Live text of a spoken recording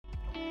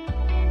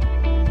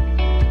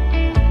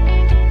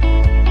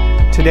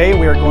Today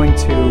we are going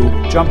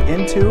to jump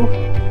into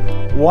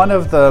one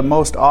of the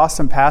most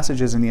awesome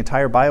passages in the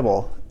entire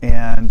Bible,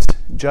 and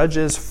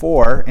Judges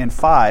 4 and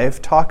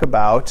 5 talk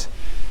about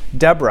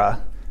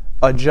Deborah,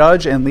 a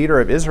judge and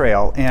leader of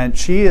Israel, and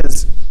she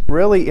is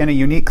really in a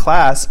unique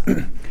class.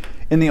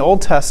 In the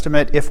Old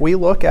Testament, if we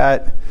look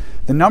at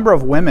the number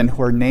of women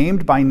who are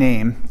named by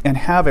name and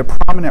have a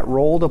prominent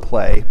role to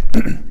play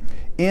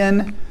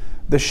in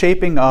the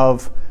shaping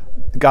of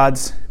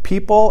God's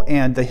people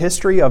and the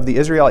history of the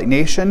Israelite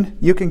nation,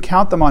 you can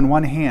count them on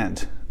one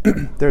hand.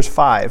 There's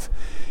 5.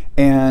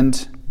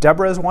 And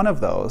Deborah is one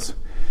of those.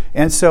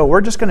 And so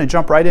we're just going to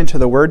jump right into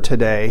the word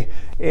today.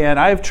 And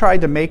I've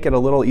tried to make it a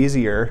little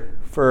easier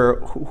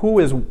for who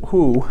is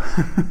who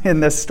in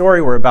this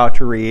story we're about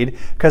to read,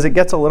 because it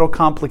gets a little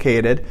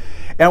complicated.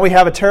 And we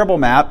have a terrible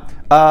map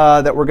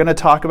that we're going to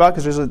talk about,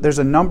 because there's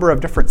a number of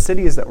different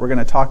cities that we're going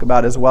to talk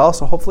about as well.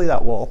 So hopefully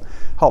that will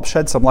help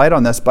shed some light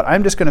on this. But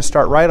I'm just going to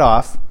start right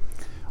off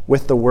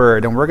with the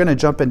word. And we're going to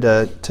jump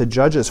into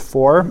Judges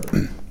 4.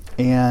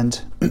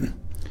 And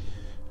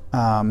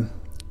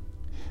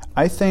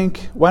I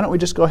think, why don't we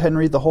just go ahead and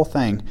read the whole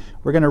thing?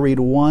 We're going to read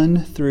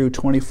 1 through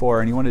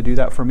 24. And you want to do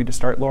that for me to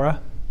start,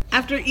 Laura?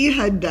 After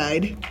Ehud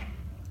died,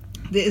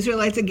 the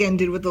Israelites again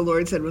did what the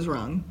Lord said was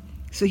wrong.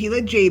 So he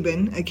let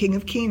Jabin, a king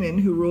of Canaan,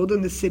 who ruled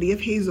in the city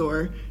of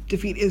Hazor,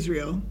 defeat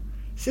Israel.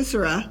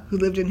 Sisera, who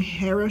lived in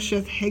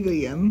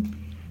Harosheth-Hagoyim,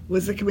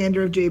 was the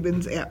commander of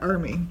Jabin's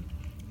army.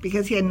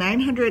 Because he had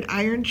 900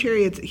 iron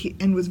chariots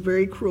and was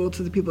very cruel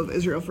to the people of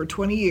Israel for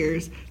 20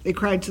 years, they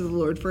cried to the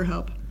Lord for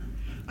help.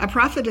 A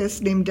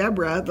prophetess named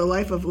Deborah, the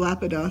wife of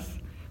Lapidoth,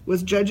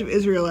 was judge of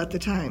Israel at the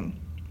time.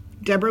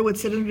 Deborah would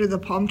sit under the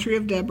palm tree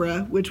of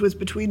Deborah, which was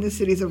between the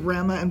cities of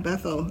Ramah and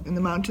Bethel in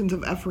the mountains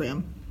of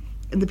Ephraim,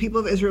 and the people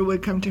of Israel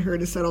would come to her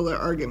to settle their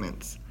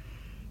arguments.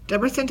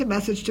 Deborah sent a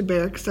message to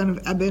Barak, son of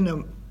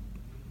Abinoam.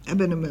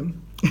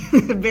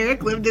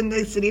 Barak lived in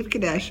the city of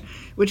Kadesh,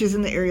 which is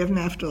in the area of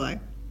Naphtali.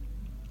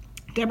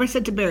 Deborah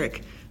said to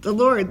Barak, "The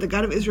Lord, the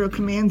God of Israel,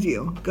 commands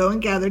you, go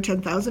and gather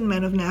 10,000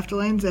 men of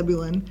Naphtali and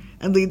Zebulun,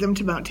 and lead them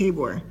to Mount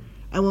Tabor.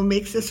 I will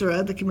make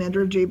Sisera, the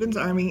commander of Jabin's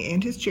army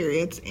and his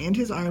chariots and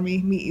his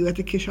army, meet you at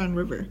the Kishon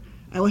River.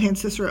 I will hand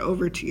Sisera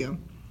over to you."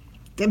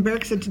 Then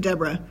Barak said to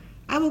Deborah,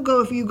 "I will go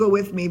if you go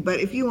with me,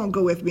 but if you won't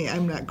go with me,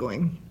 I'm not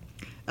going."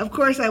 "Of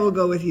course I will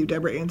go with you,"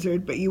 Deborah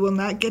answered, "but you will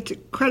not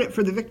get credit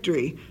for the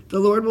victory. The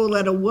Lord will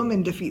let a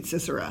woman defeat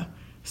Sisera."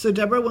 So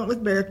Deborah went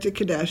with Barak to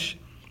Kadesh.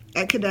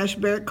 At Kadesh,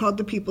 Barak called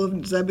the people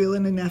of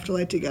Zebulun and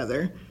Naphtali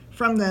together.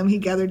 From them he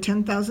gathered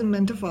 10,000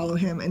 men to follow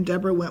him, and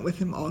Deborah went with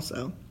him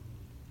also.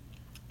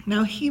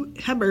 Now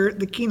Heber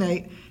the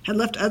Kenite had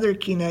left other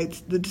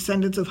Kenites, the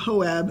descendants of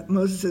Hoab,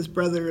 Moses'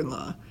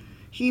 brother-in-law.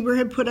 Heber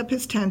had put up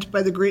his tent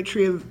by the great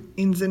tree of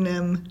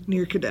Enzanim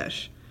near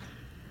Kadesh.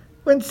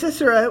 When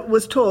Sisera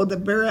was told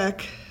that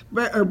Barak,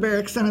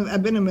 son of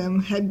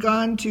Abinoam, had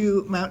gone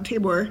to Mount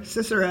Tabor,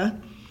 Sisera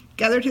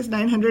gathered his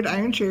 900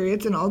 iron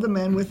chariots and all the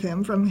men with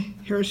him from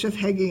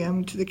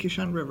Harosheth-Hagoyim to the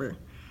Kishon River.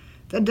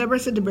 Then Deborah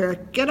said to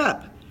Barak, "Get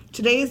up!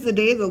 Today is the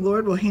day the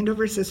Lord will hand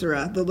over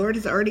Sisera. The Lord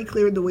has already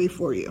cleared the way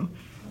for you."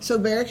 So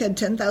Barak had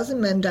 10,000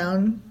 men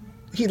down.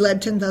 He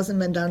led 10,000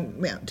 men down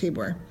Mount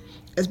Tabor.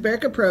 As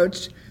Barak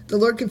approached, the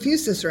Lord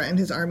confused Sisera and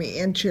his army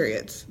and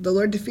chariots. The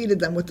Lord defeated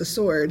them with the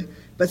sword,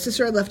 but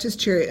Sisera left his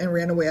chariot and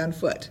ran away on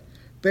foot.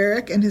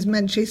 Barak and his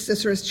men chased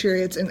Sisera's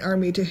chariots and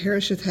army to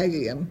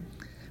Harosheth-Hagoyim.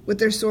 With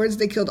their swords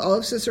they killed all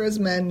of Sisera's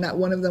men, not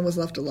one of them was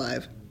left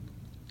alive.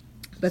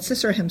 But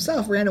Sisera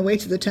himself ran away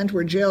to the tent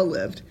where Jael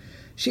lived.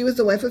 She was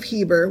the wife of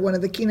Heber, one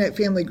of the Kenite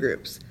family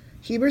groups.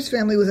 Heber's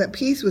family was at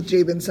peace with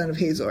Jabin, son of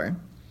Hazor.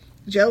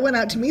 Jael went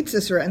out to meet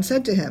Sisera and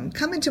said to him,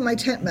 "Come into my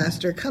tent,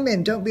 master. Come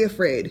in, don't be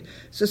afraid."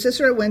 So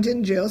Sisera went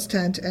in Jael's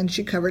tent, and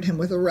she covered him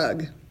with a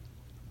rug.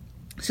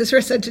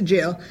 Sisera said to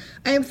Jael,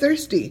 "I am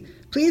thirsty.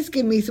 Please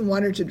give me some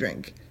water to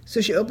drink."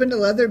 So she opened a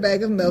leather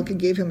bag of milk and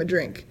gave him a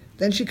drink.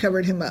 Then she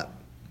covered him up.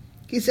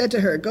 He said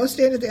to her, "Go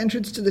stand at the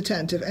entrance to the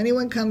tent. If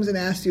anyone comes and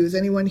asks you, 'Is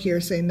anyone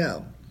here?' say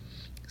no."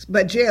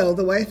 But Jael,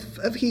 the wife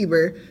of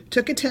Heber,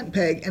 took a tent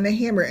peg and a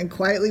hammer and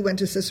quietly went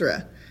to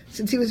Sisera.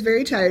 Since he was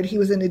very tired, he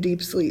was in a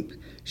deep sleep.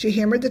 She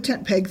hammered the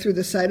tent peg through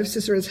the side of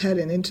Sisera's head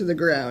and into the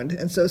ground,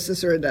 and so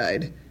Sisera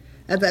died.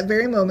 At that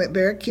very moment,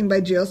 Barak came by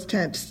Jael's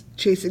tent,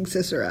 chasing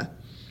Sisera.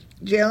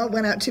 Jael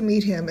went out to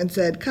meet him and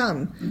said,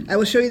 "Come, I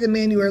will show you the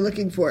man you are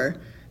looking for."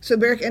 So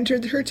Barak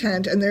entered her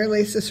tent, and there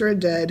lay Sisera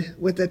dead,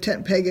 with the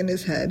tent peg in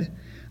his head.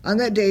 On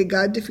that day,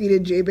 God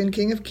defeated Jabin,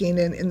 king of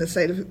Canaan, in the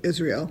sight of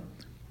Israel.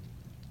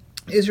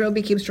 Israel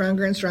became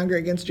stronger and stronger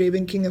against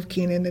Jabin, king of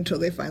Canaan, until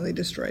they finally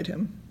destroyed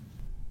him.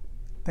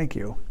 Thank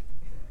you.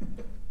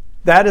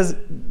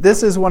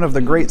 This is one of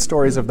the great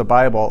stories of the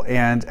Bible,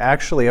 and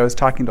actually I was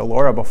talking to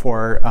Laura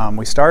before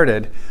we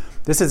started.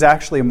 This is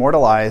actually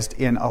immortalized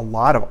in a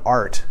lot of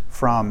art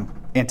from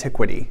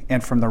antiquity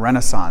and from the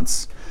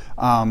Renaissance.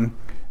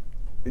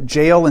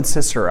 Jael and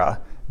Sisera,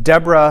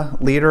 Deborah,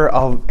 leader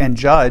and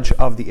judge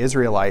of the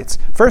Israelites.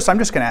 First, I'm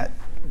just going to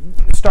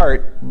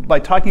start by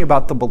talking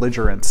about the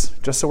belligerents,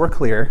 just so we're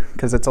clear,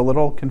 because it's a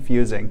little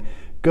confusing.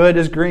 Good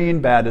is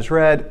green, bad is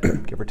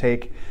red, give or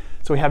take.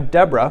 So we have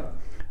Deborah,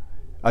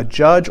 a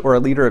judge or a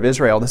leader of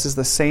Israel. This is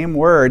the same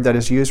word that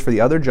is used for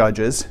the other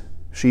judges.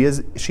 She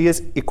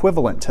is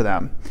equivalent to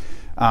them.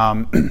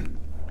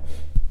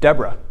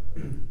 Deborah.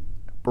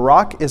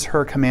 Barak is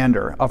her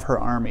commander of her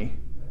army.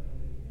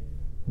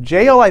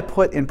 Jael I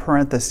put in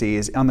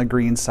parentheses on the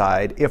green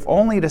side, if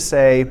only to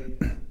say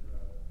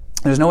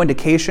there's no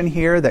indication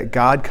here that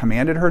God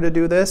commanded her to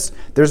do this.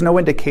 There's no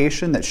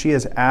indication that she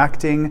is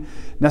acting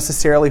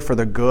necessarily for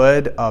the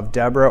good of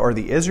Deborah or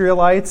the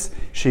Israelites.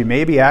 She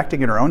may be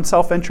acting in her own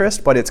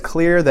self-interest, but it's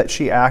clear that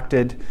she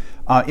acted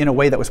in a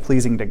way that was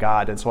pleasing to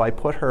God. And so I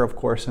put her, of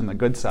course, in the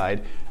good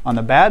side. On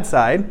the bad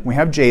side, we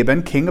have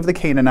Jabin, king of the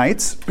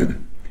Canaanites,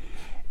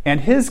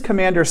 and his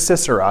commander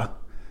Sisera,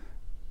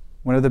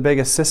 one of the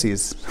biggest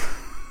sissies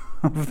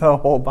of the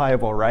whole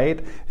Bible,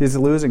 right? He's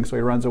losing, so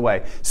he runs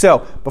away.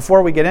 So,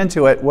 before we get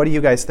into it, what do you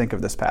guys think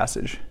of this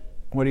passage?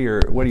 What are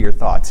your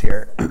thoughts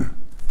here?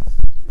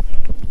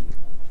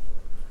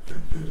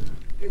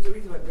 There's a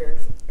reason why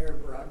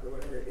Barak or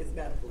whatever is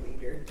not the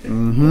leader.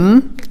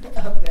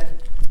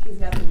 He's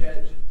not the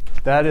judge.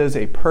 That is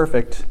a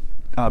perfect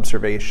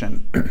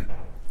observation.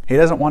 He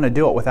doesn't want to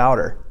do it without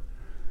her.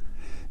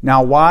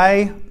 Now,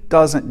 why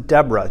doesn't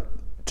Deborah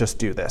just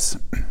do this?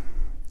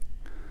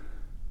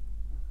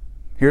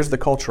 Here's the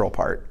cultural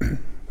part.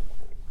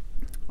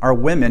 Are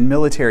women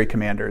military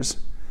commanders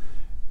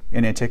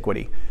in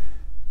antiquity?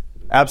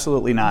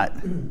 Absolutely not.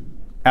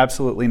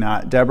 Absolutely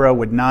not. Deborah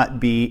would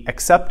not be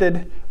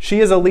accepted.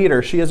 She is a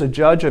leader. She is a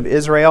judge of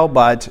Israel,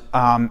 but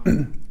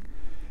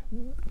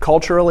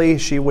culturally,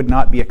 she would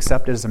not be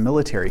accepted as a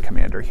military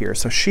commander here.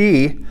 So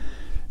she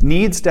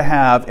needs to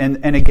have,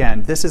 and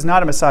again, this is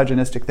not a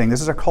misogynistic thing.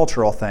 This is a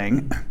cultural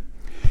thing.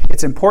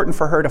 It's important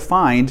for her to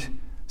find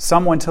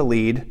someone to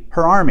lead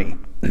her army,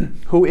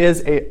 who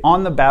is a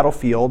on the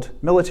battlefield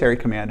military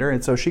commander,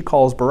 and so she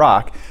calls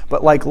Barak.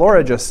 But like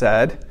Laura just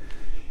said,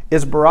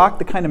 is Barak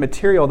the kind of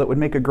material that would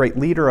make a great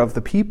leader of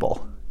the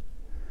people?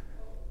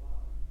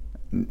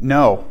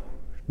 No,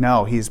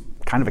 he's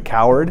kind of a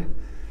coward.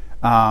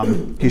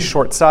 He's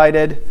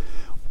short-sighted.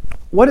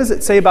 What does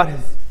it say about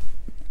his...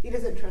 He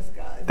doesn't trust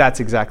God. That's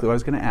exactly what I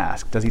was going to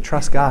ask. Does he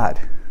trust God?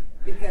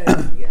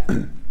 Because,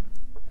 yeah.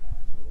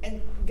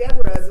 And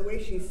Deborah, the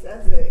way she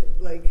says it,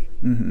 like,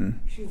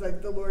 she's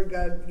like, the Lord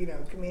God,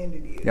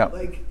 commanded you. Yep.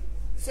 Like,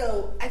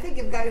 so I think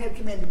if God had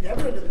commanded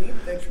Deborah to lead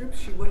the troops,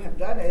 she would have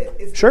done it.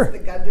 It's sure. just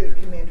that God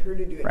didn't command her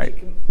to do it. Right.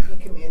 He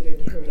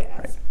commanded her to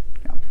ask.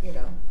 Right.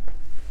 Yeah.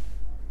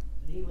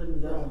 He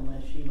wouldn't go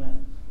unless she went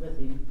with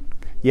him.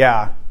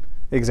 Yeah,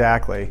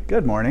 exactly.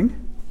 Good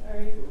morning.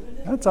 Sorry.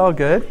 That's all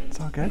good. It's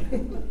all good.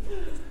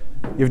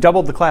 You've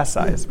doubled the class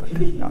size, but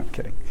no, I'm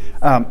kidding.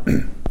 I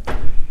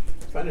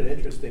find it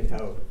interesting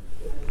how,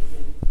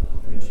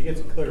 she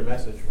gets a clear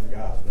message from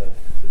God that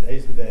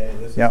today's the day,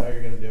 this is how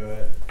you're going to do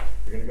it.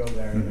 You're going to go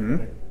there, they're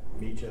going to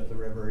meet you at the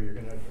river, you're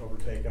going to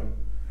overtake them.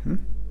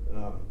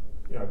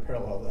 I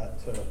parallel that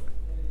to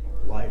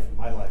my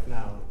life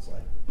now. It's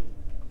like,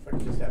 if I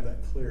could just have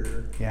that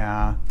clear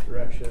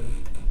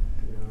direction,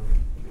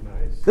 it'd be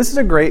nice. This is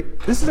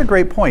a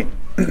great point.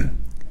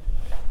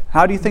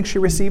 How do you think she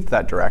received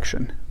that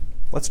direction?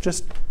 Let's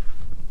just...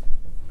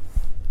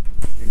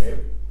 She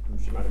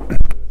might have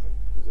questioned it.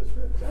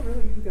 Is that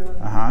really you,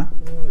 God?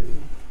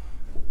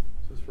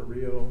 Is this for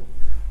real?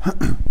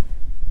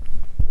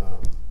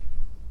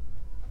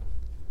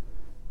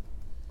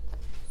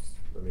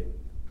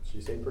 She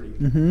seemed pretty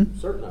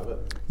certain of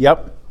it.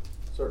 Yep.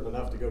 Certain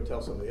enough to go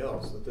tell somebody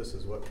else that this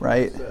is what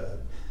right. said.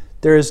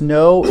 There is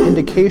no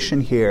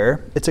indication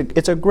here. It's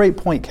a great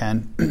point,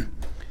 Ken,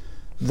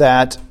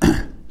 that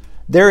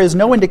there is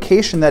no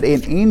indication that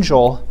an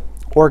angel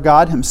or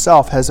God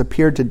himself has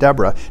appeared to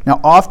Deborah.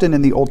 Now, often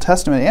in the Old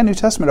Testament and New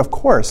Testament, of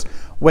course,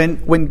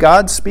 when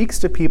God speaks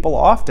to people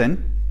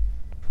often,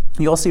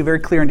 you'll see a very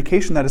clear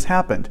indication that has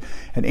happened.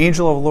 An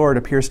angel of the Lord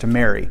appears to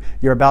Mary.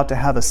 You're about to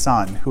have a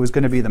son who is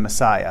going to be the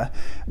Messiah.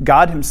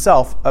 God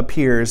himself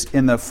appears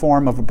in the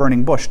form of a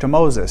burning bush to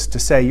Moses to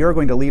say, you're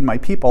going to lead my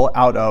people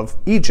out of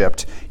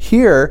Egypt.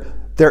 Here,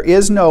 there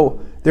is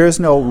no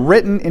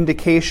written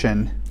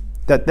indication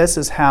that this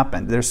has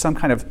happened. There's some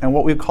kind of, and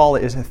what we call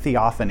it is a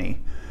theophany,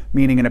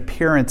 meaning an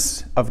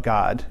appearance of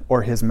God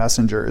or his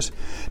messengers.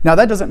 Now,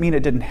 that doesn't mean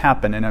it didn't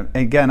happen. And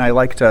again, I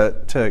like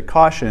to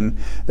caution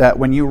that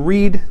when you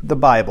read the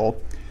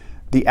Bible,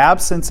 the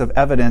absence of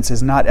evidence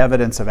is not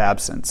evidence of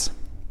absence.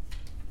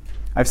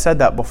 I've said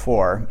that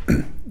before.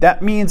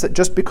 That means that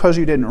just because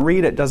you didn't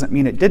read it doesn't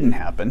mean it didn't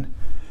happen.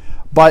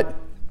 But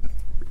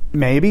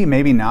maybe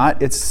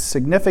not. It's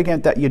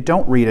significant that you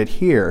don't read it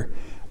here.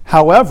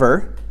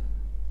 However,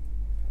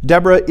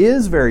 Deborah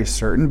is very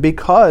certain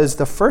because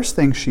the first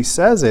thing she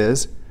says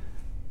is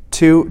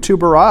to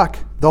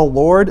Barak, the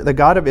Lord, the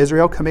God of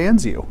Israel,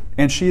 commands you.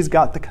 And she's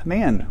got the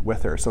command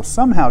with her. So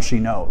somehow she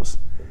knows.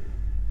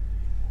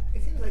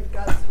 It seems like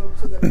God spoke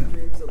to them in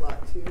dreams a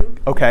lot too.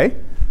 Okay.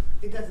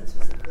 It doesn't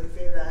specifically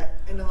say that.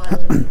 And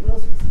Elijah will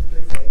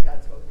specifically say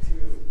God spoke to,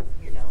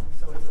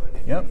 so-and-so in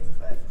a dream.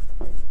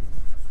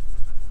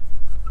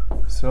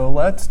 But So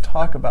let's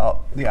talk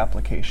about the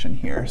application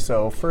here.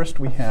 So first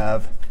we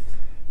have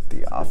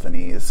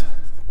theophanies.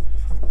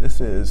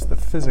 This is the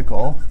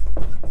physical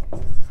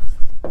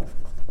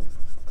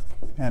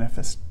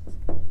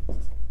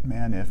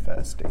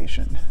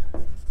manifestation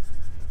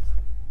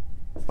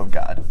of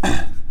God.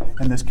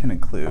 And this can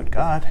include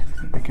God,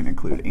 it can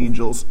include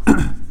angels.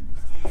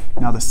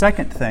 Now the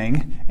second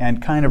thing,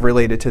 and kind of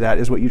related to that,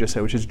 is what you just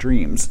said, which is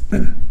dreams.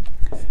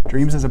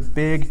 Dreams is a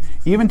big,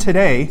 even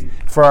today,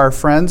 for our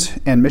friends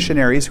and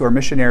missionaries who are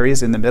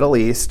missionaries in the Middle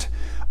East,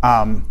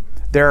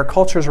 there are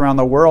cultures around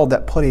the world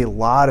that put a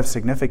lot of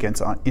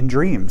significance in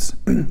dreams.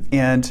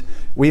 And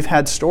we've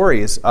had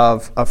stories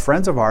of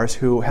friends of ours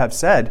who have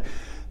said,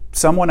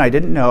 someone I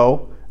didn't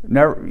know,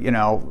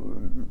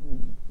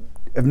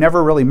 I've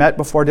never really met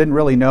before, didn't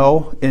really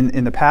know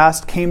in the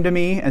past, came to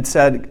me and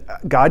said,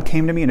 God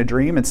came to me in a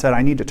dream and said,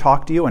 I need to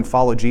talk to you and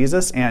follow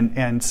Jesus.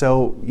 And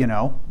so,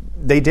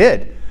 they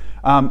did.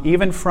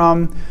 Even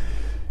from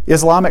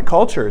Islamic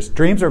cultures,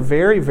 dreams are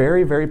very,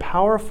 very, very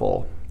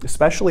powerful,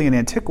 especially in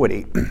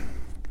antiquity.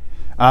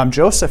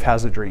 Joseph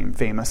has a dream,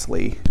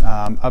 famously,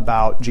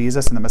 about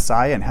Jesus and the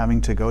Messiah and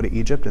having to go to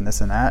Egypt and this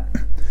and that.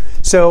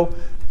 So,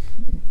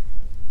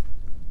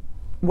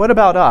 what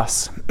about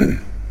us?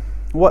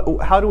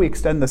 How do we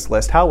extend this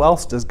list? How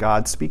else does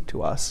God speak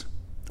to us?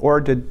 Or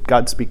did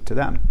God speak to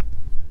them?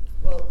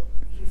 Well,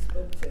 he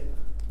spoke to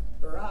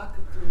Barak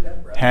through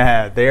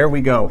Deborah. There we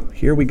go.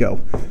 Here we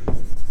go.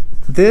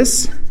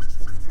 This,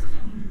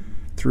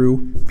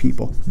 through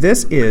people.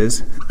 This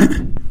is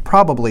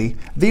probably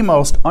the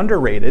most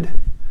underrated,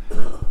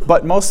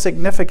 but most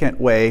significant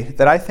way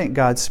that I think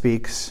God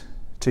speaks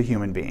to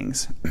human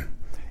beings,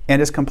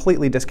 and is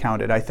completely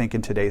discounted, I think,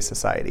 in today's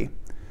society.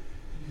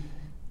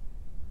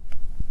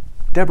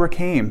 Deborah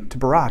came to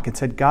Barak and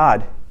said,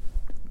 God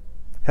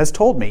has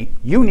told me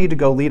you need to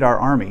go lead our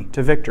army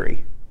to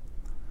victory.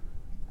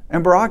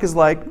 And Barak is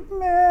like,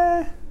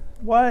 meh,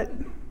 what?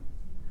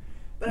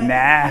 But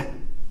nah.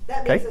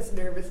 That makes us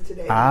nervous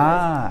today.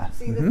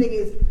 See, the thing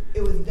is,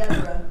 it was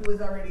Deborah who was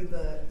already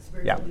the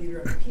spiritual leader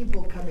of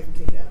people coming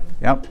to him.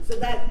 Yep. So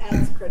that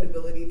adds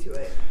credibility to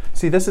it.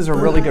 See, this is a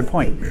really good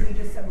point.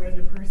 Just some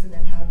random person,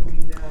 and how do we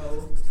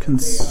know?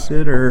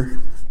 Consider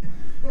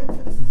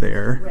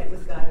their right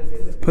with God is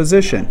it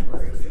position. I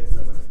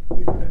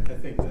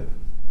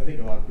think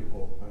a lot of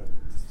people,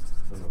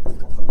 I don't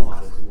know if a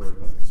lot is the word,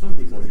 but some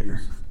people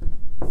use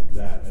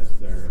that as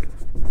their,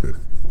 well,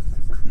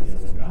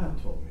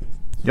 God told me. So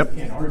Yep. You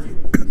can't argue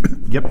with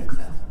it. Yep. And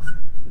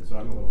so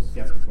I'm a little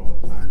skeptical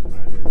at times when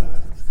I hear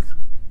that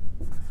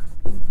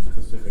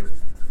specific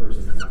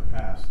person in my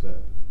past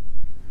that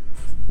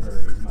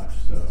very much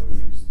so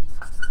used,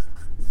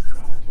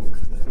 God told me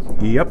this.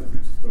 God Yep.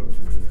 spoke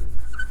to me.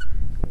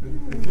 I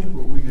think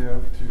what we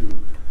have to,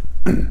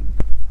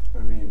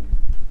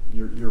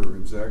 you're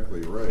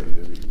exactly right.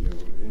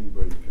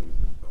 Anybody can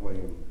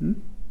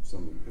claim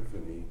some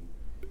epiphany,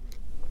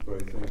 but I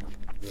think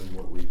then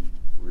what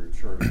we're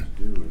charged to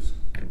do is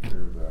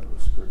compare that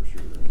with Scripture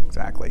and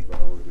Exactly.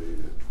 validate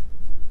it.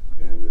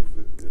 And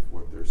if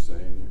what they're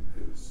saying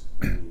is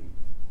any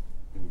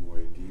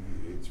way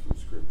deviates from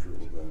Scripture,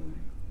 well, then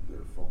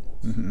they're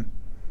false. Mm-hmm.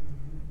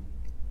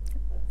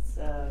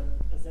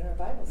 Was in our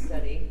Bible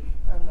study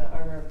on the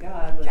armor of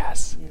God. With,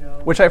 Yes.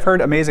 Which I've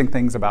heard amazing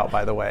things about,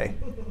 by the way.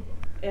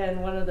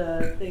 And one of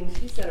the things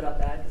she said about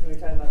that, because we were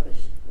talking about the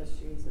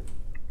shoes of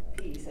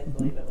peace, I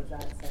believe it was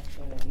that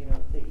section, and that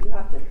you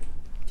have to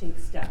take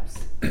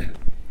steps.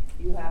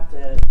 You have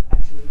to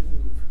actually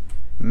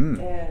move.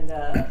 And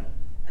I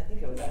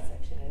think it was that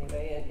section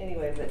anyway. And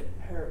anyway, but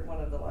one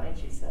of the lines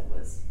she said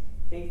was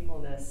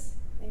faithfulness.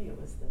 Maybe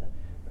it was the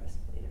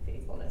breastplate of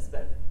faithfulness,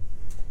 but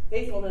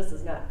faithfulness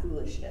is not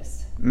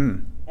foolishness.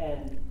 And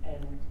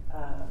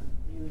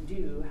you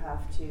do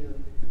have to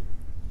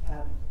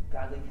have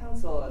godly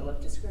counsel and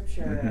look to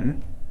Scripture,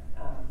 and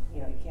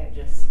you can't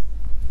just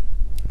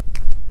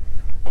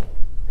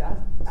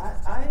God.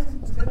 I'm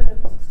gonna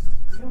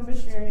become a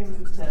missionary and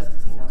move to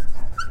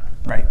Africa.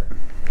 Right.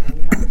 And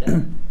you have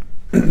to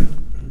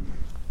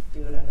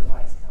do it under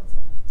wise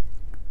counsel.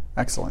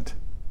 Excellent.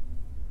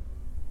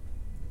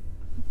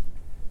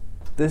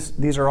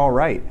 These are all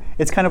right.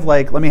 It's kind of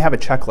like, let me have a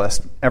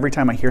checklist every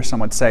time I hear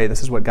someone say,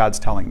 this is what God's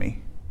telling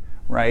me,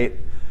 right?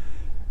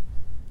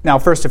 Now,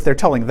 first, if they're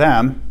telling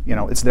them,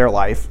 it's their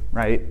life,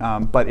 right?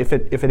 But if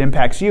it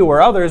impacts you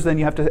or others, then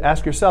you have to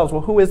ask yourselves,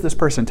 well, who is this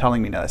person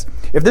telling me this?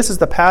 If this is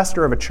the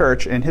pastor of a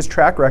church and his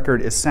track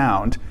record is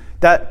sound,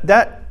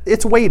 that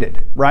it's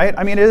weighted, right?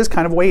 It is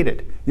kind of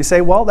weighted. You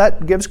say, well,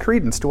 that gives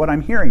credence to what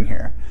I'm hearing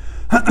here.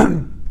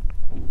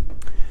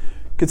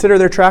 Consider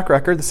their track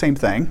record, the same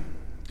thing.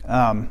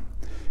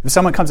 If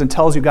someone comes and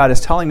tells you God is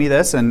telling me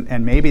this,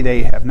 and maybe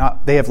they have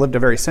lived a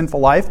very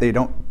sinful life,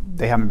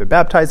 they haven't been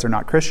baptized, they're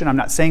not Christian. I'm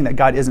not saying that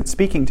God isn't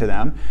speaking to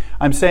them.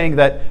 I'm saying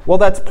that, well,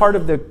 that's part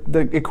of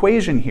the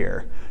equation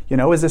here.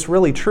 Is this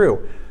really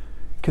true?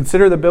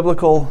 Consider the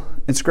biblical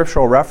and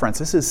scriptural reference.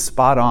 This is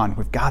spot on.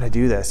 We've got to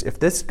do this. If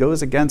this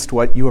goes against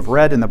what you have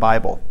read in the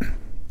Bible,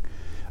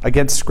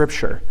 against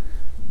Scripture,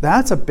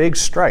 that's a big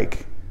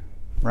strike.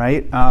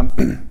 right?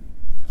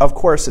 Of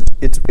course,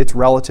 it's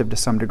relative to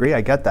some degree.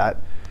 I get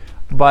that.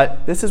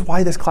 But this is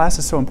why this class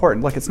is so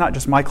important. Look, it's not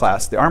just my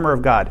class, the Armor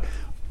of God.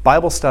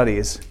 Bible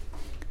studies.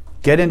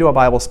 Get into a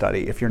Bible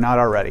study if you're not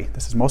already.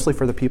 This is mostly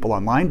for the people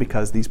online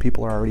because these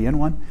people are already in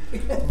one.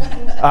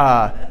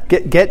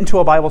 Get into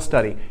a Bible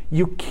study.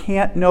 You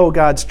can't know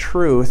God's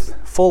truth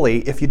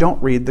fully if you don't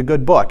read the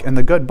good book. And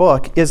the good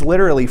book is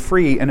literally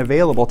free and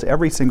available to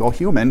every single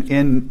human,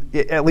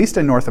 at least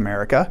in North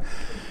America,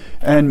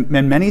 and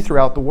many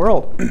throughout the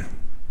world. And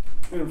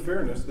in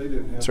fairness, they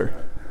didn't have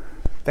that.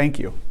 Thank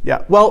you.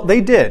 Yeah, well,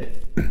 they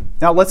did.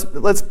 Now, let's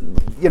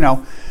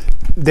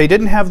they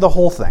didn't have the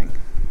whole thing.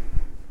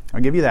 I'll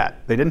give you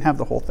that. They didn't have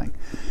the whole thing.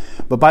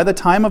 But by the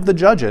time of the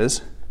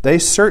judges, they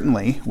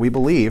certainly, we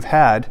believe,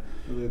 had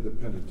They had the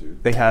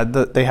Pentateuch.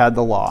 They had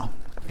the law.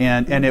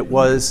 And it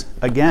was,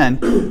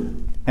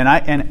 again,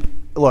 and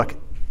look,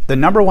 the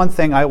number one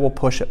thing I will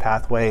push at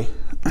Pathway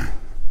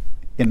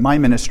in my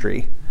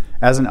ministry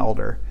as an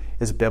elder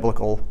is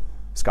biblical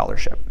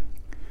scholarship.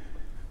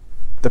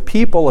 The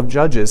people of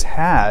Judges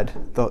had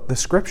the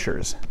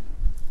scriptures.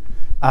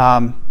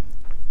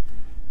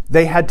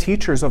 They had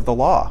teachers of the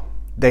law.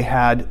 They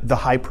had the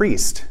high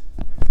priest,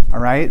 all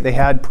right? They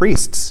had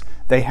priests.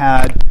 They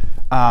had,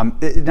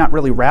 not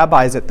really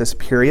rabbis at this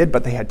period,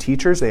 but they had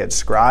teachers. They had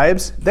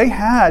scribes. They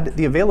had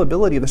the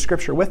availability of the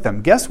scripture with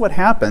them. Guess what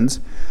happens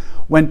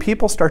when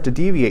people start to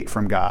deviate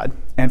from God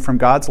and from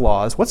God's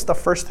laws? What's the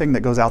first thing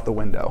that goes out the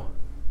window?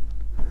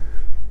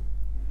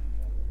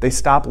 They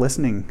stop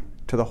listening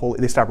to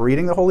they stop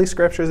reading the Holy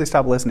Scriptures. They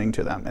stop listening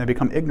to them and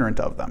become ignorant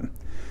of them.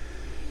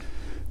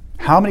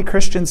 How many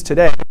Christians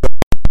today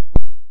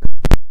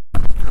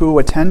who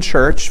attend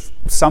church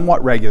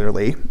somewhat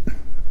regularly,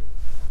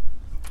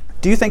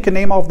 do you think can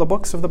name all of the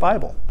books of the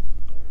Bible?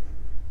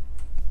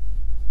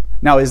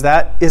 Now, is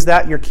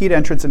that your key to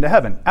entrance into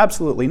heaven?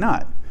 Absolutely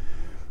not.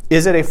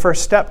 Is it a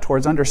first step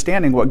towards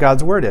understanding what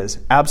God's Word is?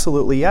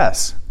 Absolutely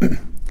yes.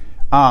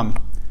 I'm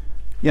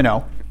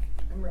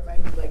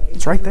reminded,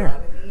 it's right there.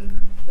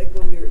 Like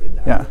when we were in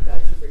the Yeah. Ark of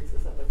God, she brings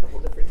this up a couple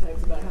different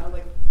times about how,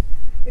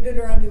 in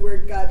Deuteronomy, where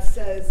God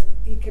says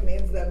He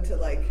commands them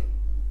to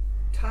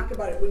talk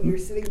about it when you're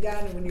sitting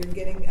down and when you're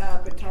getting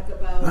up, and talk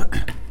about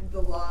the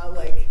law,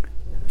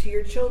 to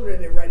your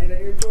children, and write it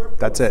on your doorpost.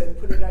 That's it. And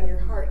put it on your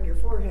heart and your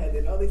forehead,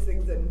 and all these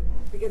things, and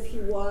because He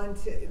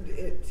wanted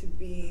it to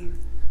be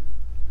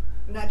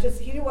not just,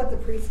 He didn't want the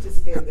priests to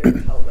stand there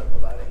and tell them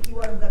about it. He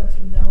wanted them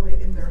to know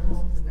it in their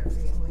homes and their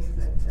families,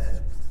 and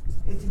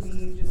it to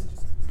be just,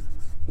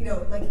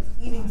 like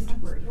eating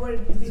supper. He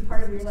wanted it to be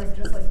part of your life,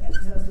 just like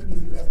something you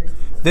do every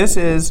single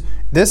day.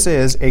 This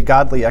is a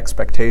godly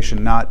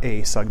expectation, not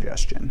a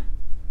suggestion.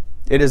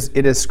 It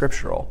is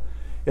scriptural.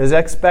 It is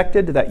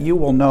expected that you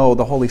will know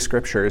the Holy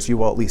Scriptures. You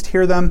will at least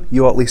hear them.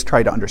 You will at least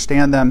try to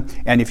understand them.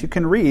 And if you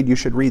can read, you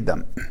should read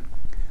them.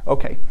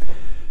 Okay.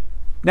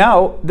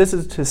 Now, this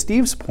is to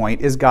Steve's point,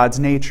 is God's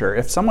nature.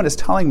 If someone is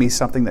telling me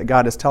something that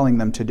God is telling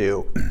them to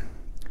do,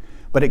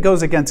 but it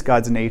goes against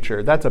God's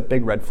nature, that's a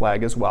big red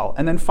flag as well.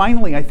 And then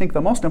finally, I think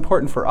the most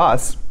important for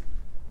us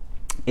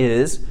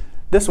is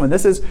this one.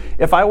 This is,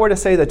 if I were to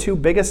say the two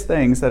biggest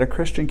things that a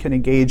Christian can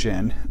engage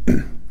in,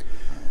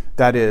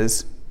 that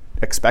is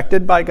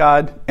expected by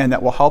God and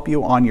that will help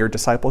you on your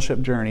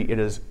discipleship journey, it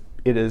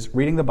is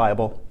reading the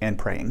Bible and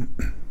praying.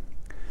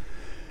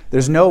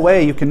 There's no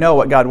way you can know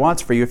what God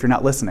wants for you if you're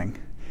not listening.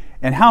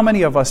 And how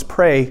many of us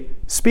pray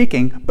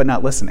speaking but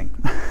not listening?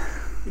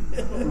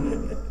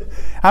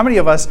 How many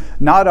of us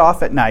nod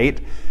off at night?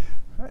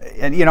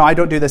 And I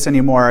don't do this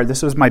anymore.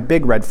 This was my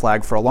big red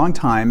flag for a long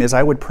time, is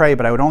I would pray,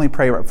 but I would only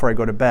pray right before I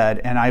go to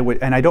bed, and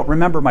I don't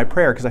remember my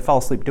prayer because I fell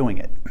asleep doing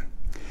it.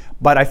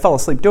 But I fell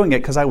asleep doing it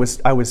because I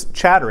was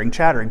chattering,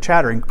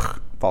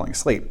 falling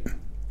asleep.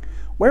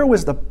 Where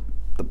was the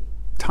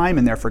time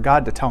in there for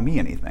God to tell me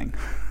anything?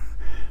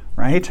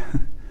 Right?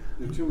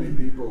 Too many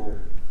people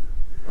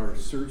are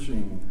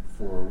searching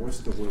for what's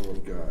the will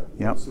of God.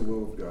 Yep. What's the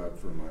will of God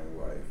for my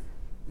life?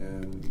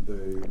 And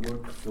they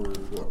look for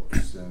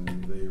books, and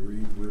they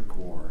read Rick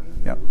Warren.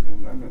 And, Yep.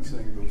 And I'm not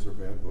saying those are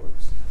bad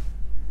books.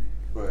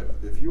 But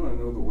if you want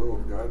to know the will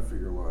of God for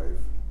your life,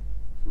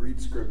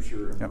 read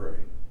Scripture and Yep. pray.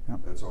 Yep.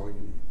 That's all you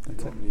need.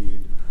 That's you don't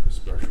need a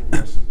special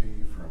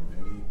recipe from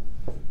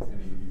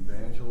any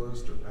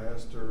evangelist or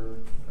pastor.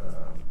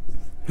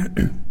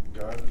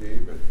 God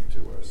gave it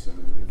to us, and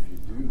if you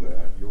do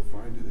that, you'll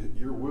find it.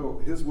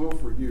 His will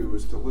for you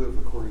is to live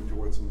according to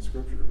what's in the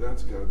Scripture.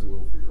 That's God's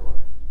will for your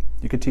life.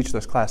 You could teach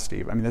this class,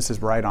 Steve. I mean, this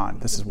is right on.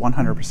 This is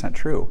 100%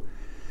 true.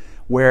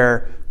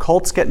 Where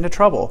cults get into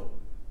trouble.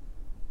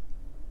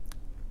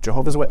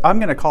 I'm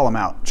going to call them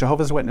out.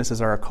 Jehovah's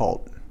Witnesses are a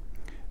cult.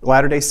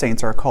 Latter-day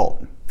Saints are a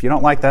cult. If you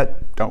don't like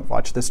that, don't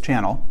watch this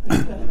channel.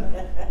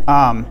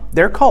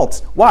 They're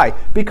cults. Why?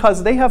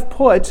 Because they have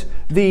put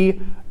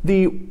the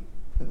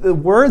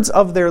words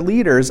of their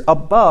leaders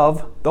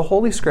above the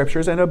Holy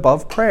Scriptures and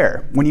above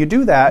prayer. When you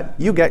do that,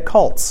 you get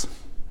cults.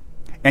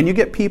 And you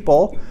get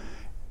people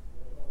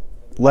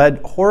led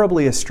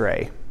horribly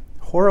astray.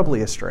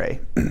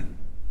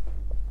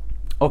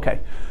 Okay.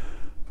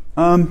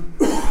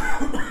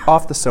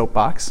 Off the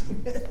soapbox,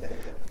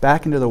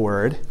 back into the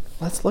Word.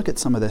 Let's look at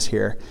some of this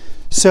here.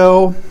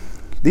 So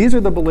these are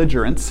the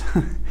belligerents.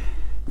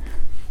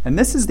 And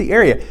this is the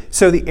area.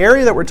 So the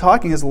area that we're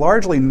talking is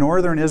largely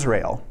northern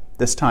Israel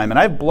this time. And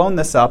I've blown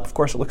this up. Of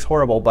course, it looks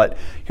horrible, but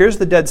here's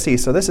the Dead Sea.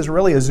 So this is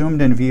really a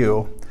zoomed-in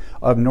view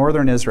of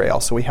northern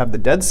Israel. So we have the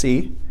Dead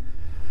Sea.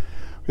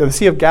 We have the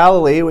Sea of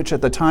Galilee, which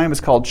at the time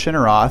is called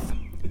Chinneroth.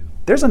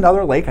 There's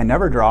another lake I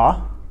never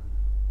draw.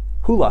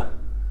 Hula.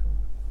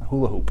 A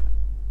hula hoop.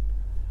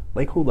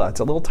 Lake Hula. It's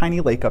a little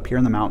tiny lake up here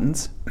in the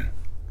mountains,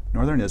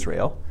 northern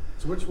Israel.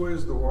 So which way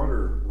does the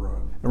water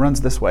run? It runs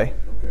this way.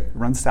 Okay. It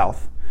runs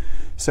south.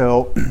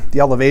 So the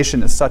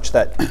elevation is such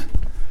that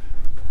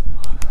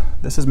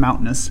this is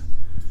mountainous,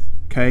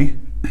 okay?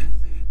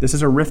 This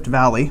is a rift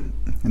valley,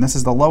 and this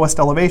is the lowest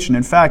elevation.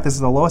 In fact, this is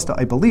the lowest,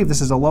 I believe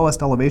this is the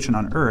lowest elevation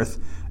on Earth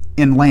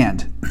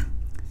inland,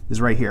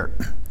 is right here.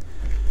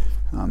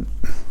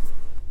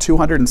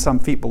 200 and some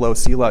feet below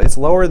sea level. It's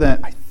lower than,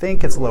 I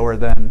think it's lower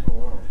than,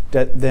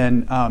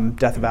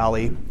 Death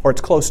Valley, or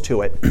it's close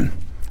to it,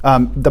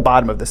 the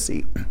bottom of the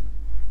sea.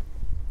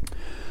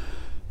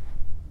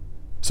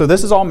 So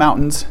this is all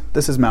mountains.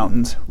 This is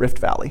mountains, Rift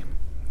Valley.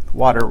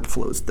 Water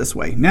flows this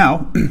way.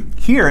 Now,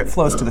 here it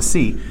flows to the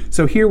sea.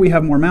 So here we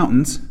have more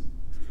mountains.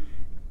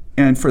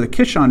 And for the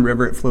Kishon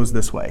River, it flows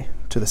this way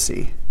to the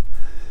sea.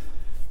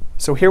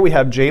 So here we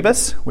have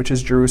Jabus, which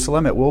is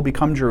Jerusalem. It will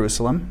become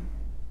Jerusalem.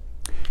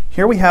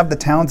 Here we have the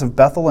towns of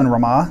Bethel and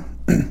Ramah.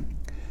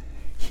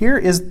 Here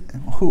is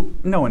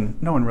no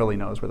one really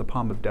knows where the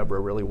Palm of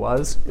Deborah really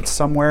was. It's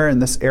somewhere in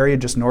this area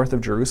just north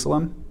of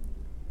Jerusalem.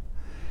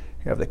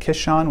 We have the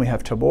Kishon, we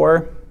have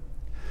Tabor.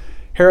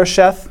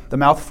 Harosheth, the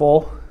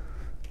mouthful.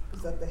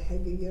 Is that the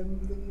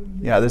Hegayim?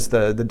 Yeah, this is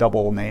the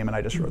double name, and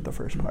I just wrote the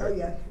first part. Oh,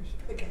 yeah.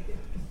 Okay.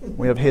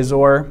 We have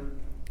Hazor. And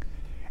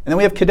then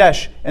we have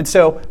Kadesh. And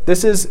so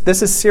this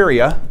is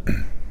Syria.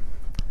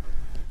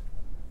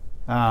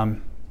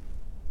 And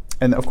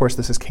of course,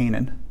 this is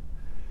Canaan.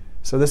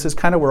 So this is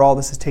kind of where all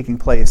this is taking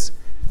place.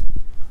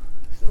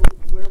 So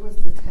where was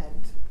the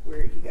tent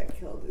where he got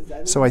killed? Is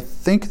that So I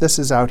think this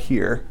is out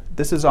here.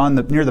 This is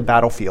near the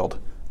battlefield.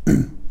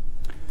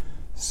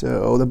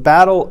 So the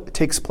battle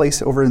takes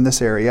place over in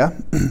this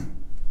area. And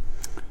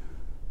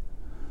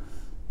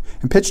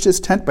pitched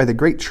his tent by the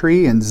great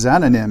tree in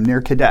Zananim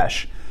near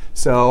Kadesh.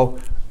 So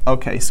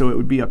it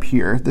would be up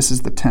here. This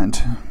is the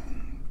tent. Oh,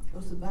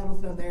 so the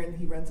battle's down there and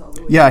he runs all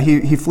the way. Yeah,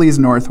 he flees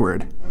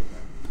northward. Okay.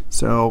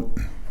 So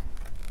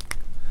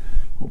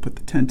we'll put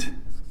the tent.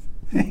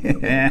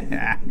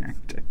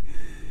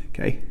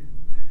 Okay,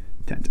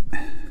 tent.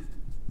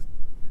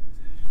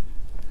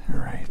 All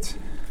right.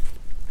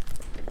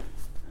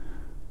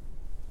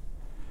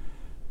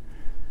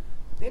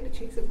 They had to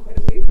chase him quite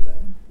a way for that,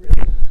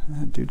 really.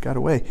 That dude got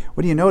away.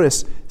 What do you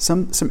notice?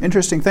 Some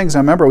interesting things.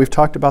 Now remember, we've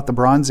talked about the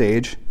Bronze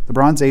Age. The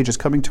Bronze Age is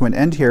coming to an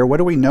end here. What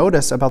do we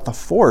notice about the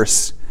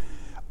force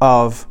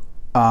of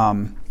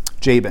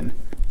Jabin?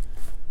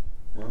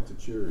 Lots of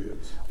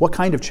chariots. What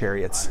kind of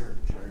chariots?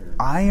 Iron.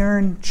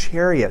 Iron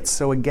chariots.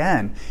 So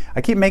again,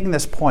 I keep making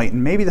this point,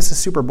 and maybe this is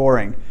super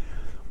boring,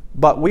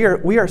 but we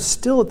are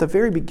still at the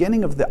very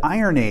beginning of the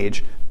Iron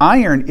Age.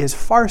 Iron is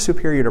far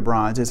superior to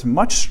bronze. It's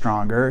much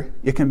stronger.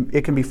 It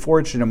can be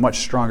forged in a much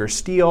stronger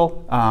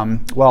steel.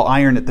 While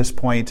iron at this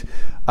point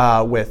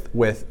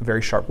with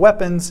very sharp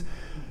weapons.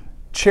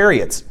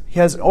 Chariots. He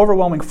has an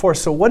overwhelming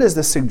force. So what does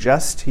this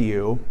suggest to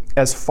you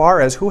as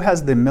far as who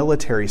has the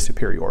military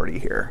superiority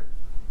here?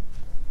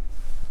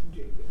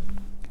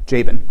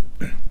 Jabin.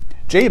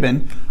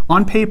 Jabin,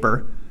 on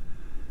paper,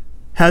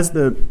 has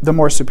the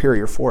more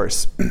superior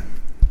force.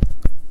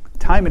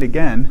 Time and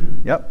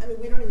again. Yep. I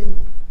mean, we don't even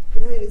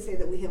say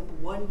that we have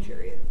one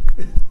chariot,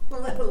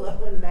 let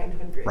alone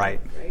 900. Right.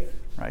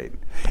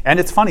 And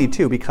it's funny,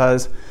 too,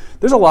 because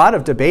there's a lot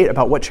of debate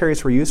about what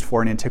chariots were used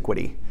for in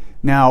antiquity.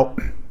 Now,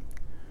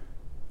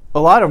 a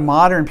lot of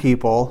modern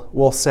people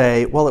will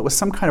say, well, it was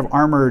some kind of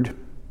armored,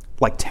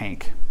 like,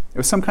 tank. It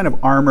was some kind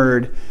of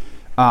armored,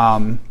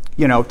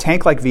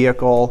 tank-like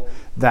vehicle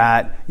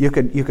that you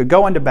could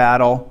go into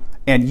battle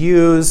and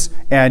use,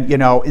 and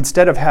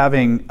instead of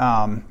having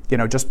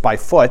just by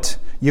foot,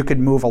 you could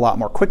move a lot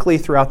more quickly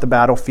throughout the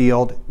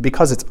battlefield.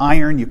 Because it's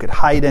iron, you could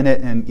hide in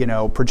it, and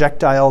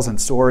projectiles and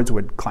swords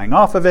would clang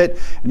off of it,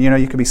 and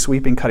you could be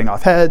sweeping, cutting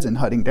off heads and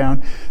hunting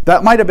down.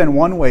 That might have been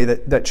one way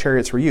that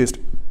chariots were used.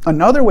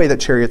 Another way that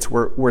chariots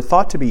were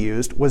thought to be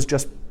used was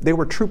just they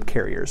were troop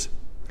carriers.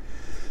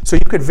 So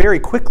you could very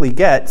quickly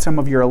get some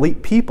of your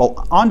elite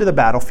people onto the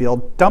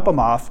battlefield, dump them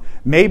off,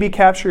 maybe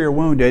capture your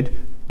wounded,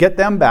 get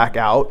them back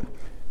out,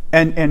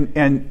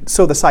 and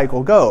so the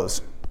cycle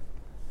goes.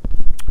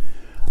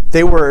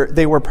 They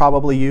were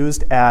probably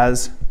used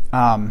as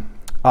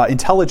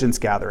intelligence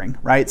gathering,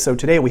 right? So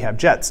today we have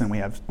jets and we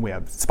have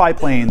spy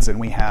planes and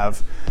we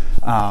have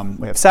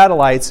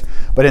satellites.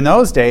 But in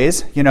those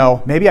days,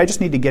 maybe I just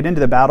need to get into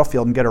the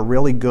battlefield and get a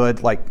really good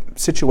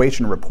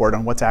situation report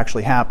on what's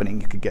actually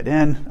happening. You could get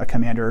in, a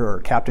commander or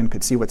a captain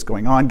could see what's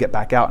going on, get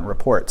back out and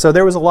report. So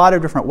there was a lot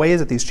of different ways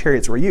that these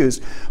chariots were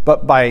used.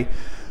 But by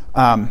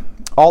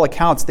all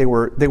accounts, they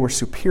were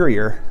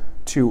superior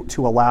to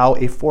allow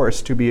a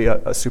force to be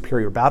a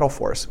superior battle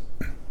force.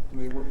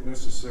 They weren't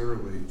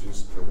necessarily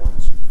just the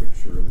ones you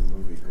picture in the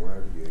movie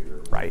Gladiator,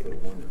 Right. the 1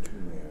 or 2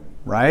 man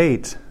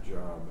Right.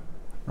 job.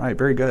 Right.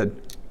 Very good.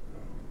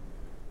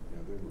 Yeah,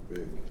 they were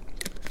big,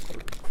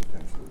 or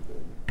potentially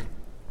big.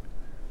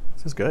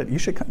 This is good. You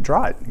should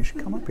draw it. You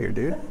should come up here,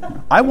 dude.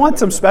 I want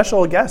some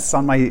special guests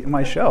on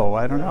my show.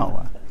 I don't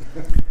know.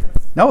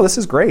 No, this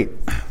is great.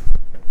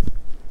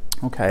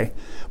 Okay.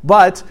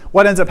 But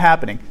what ends up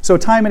happening? So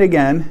time and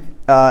again,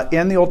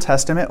 in the Old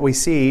Testament, we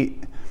see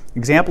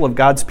example of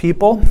God's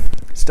people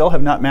still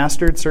have not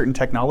mastered certain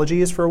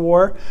technologies for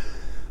war.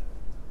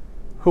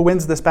 Who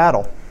wins this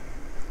battle?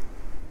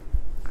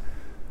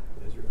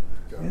 Israel.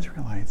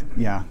 Israelites.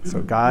 Yeah.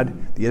 So God,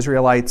 the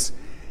Israelites.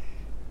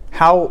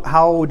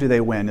 How do they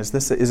win? Is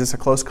this a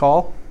close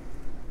call?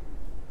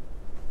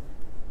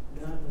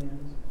 God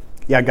wins.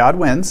 Yeah, God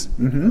wins.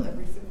 Mm-hmm.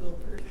 Every single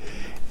person.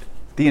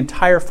 The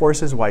entire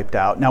force is wiped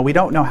out. Now, we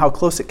don't know how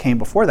close it came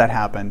before that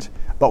happened,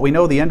 but we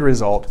know the end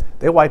result.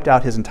 They wiped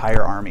out his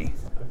entire army.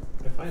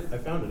 I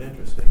found it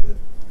interesting that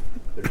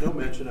there's no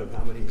mention of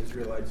how many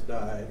Israelites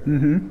died, or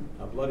Mm-hmm.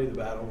 how bloody the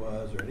battle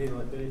was, or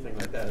anything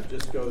like that. It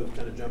just kind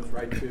of jumps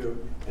right to,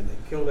 and they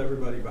killed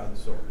everybody by the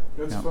sword.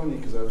 That's Yeah. funny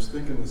because I was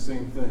thinking the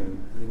same thing.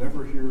 You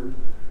never hear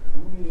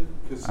how many,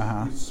 because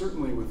Uh-huh. you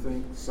certainly would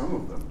think some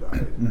of them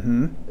died.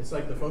 Mm-hmm. It's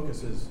like the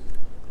focus is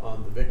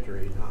on the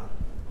victory, not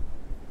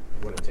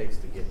what it takes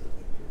to get the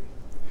victory.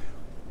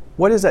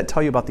 What does that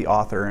tell you about the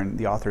author and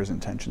the author's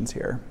intentions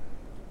here?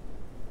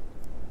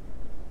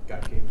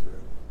 God came through,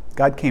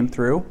 God came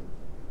through,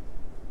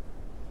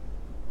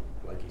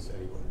 like he said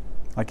he would.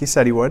 like he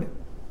said he would.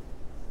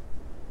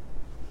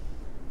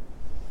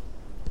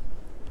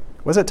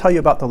 What does it tell you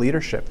about the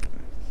leadership?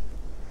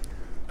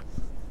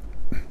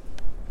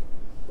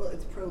 Well,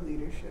 it's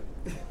pro-leadership.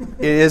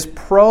 It is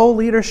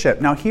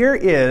pro-leadership. Now here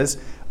is,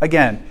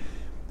 again,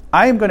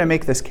 I am going to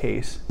make this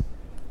case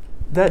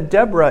that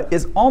Deborah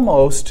is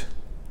almost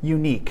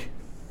unique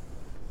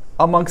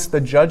amongst the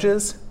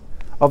judges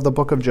of the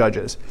book of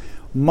Judges.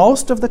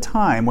 Most of the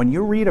time when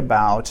you read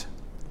about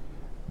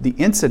the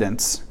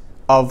incidents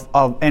of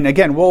and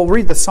again, we'll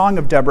read the Song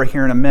of Deborah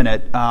here in a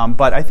minute,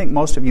 but I think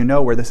most of you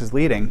know where this is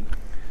leading.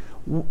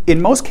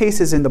 In most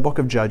cases in the book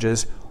of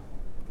Judges,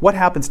 what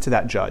happens to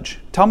that judge?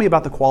 Tell me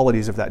about the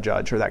qualities of that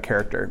judge or that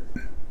character.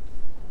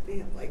 They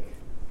have like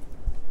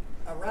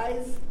a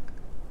rise,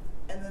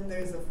 and then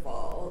there's a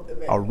fall.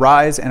 A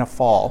rise and a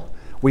fall.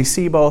 We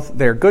see both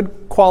their good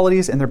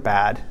qualities and their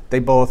bad.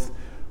 They're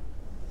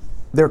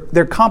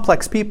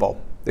complex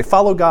people. They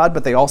follow God,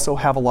 but they also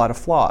have a lot of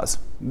flaws.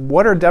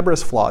 What are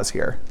Deborah's flaws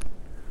here?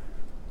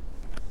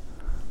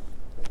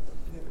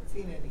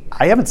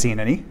 I haven't seen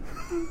any.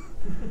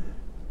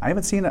 I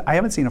haven't seen any. I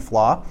haven't seen a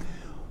flaw.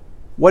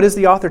 What is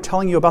the author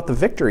telling you about the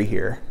victory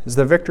here? Is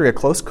the victory a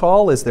close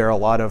call? Is there a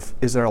lot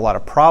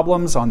of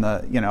problems on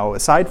the,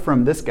 aside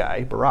from this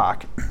guy,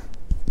 Barak?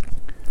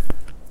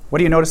 What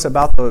do you notice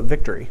about the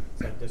victory?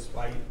 It's like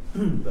despite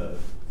the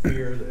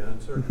fear, the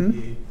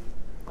uncertainty,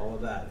 all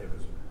of that, it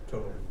was a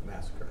total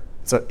massacre.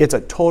 It's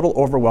a total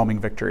overwhelming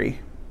victory.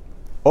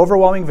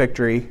 Overwhelming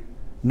victory,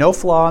 no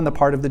flaw on the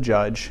part of the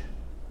judge.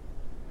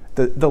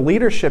 The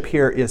leadership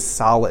here is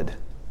solid.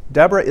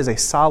 Deborah is a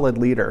solid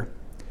leader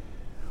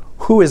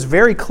who is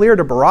very clear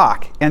to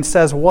Barak and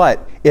says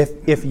what?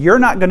 If you're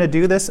not going to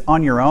do this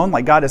on your own,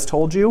 like God has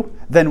told you,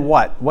 then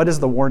what? What is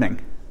the warning?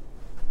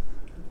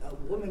 A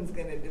woman's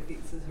going to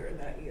defeat Sisera,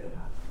 not you.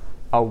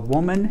 A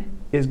woman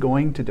is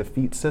going to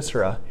defeat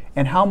Sisera.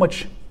 And how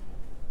much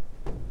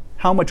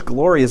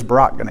glory is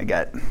Barak going to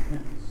get? 0.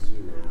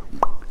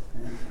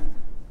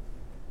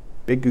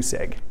 Big goose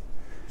egg.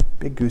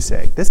 Big goose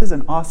egg. This is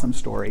an awesome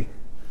story.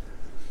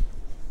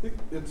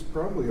 It's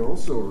probably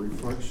also a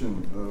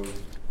reflection of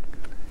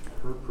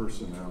her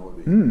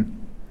personality.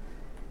 Him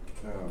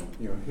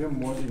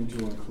wanting to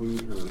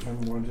include her,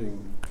 him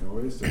wanting,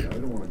 wait a second, I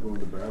don't want to go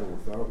into battle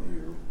without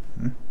you.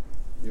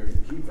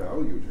 He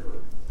valued her.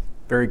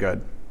 Very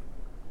good.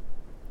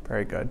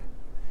 Very good.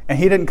 And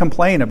he didn't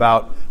complain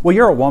about, well,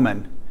 you're a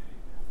woman.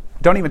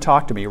 Don't even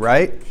talk to me,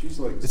 right? She's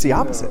like It's the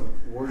opposite.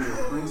 Warrior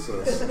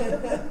princess.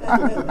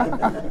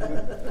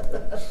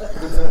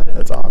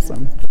 That's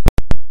awesome.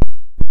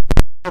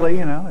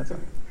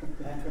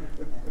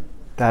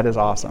 That is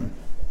awesome.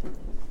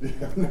 Yeah,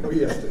 no,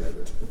 he has to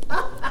edit.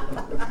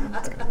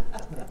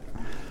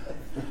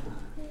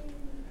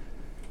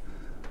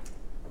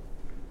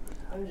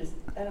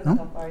 I don't know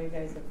how far you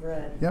guys have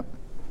read. Yep.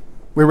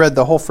 We read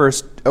the whole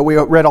we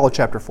read all of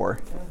chapter 4.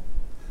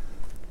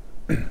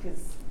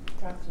 Because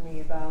talk to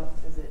me about,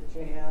 is it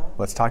Jael?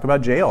 Let's talk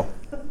about Jael.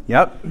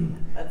 Yep.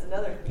 That's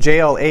another.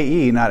 Jael,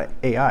 not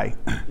AI.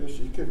 Yeah,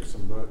 she kicked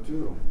some butt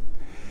too.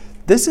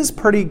 This is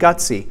pretty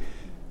gutsy.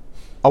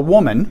 A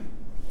woman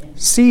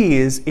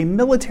sees a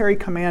military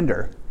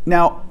commander.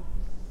 Now,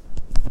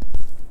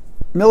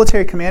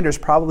 military commanders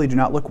probably do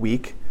not look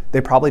weak.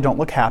 They probably don't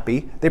look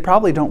happy. They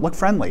probably don't look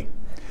friendly.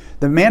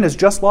 The man has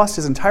just lost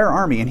his entire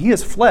army, and he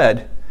has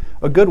fled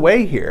a good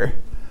way here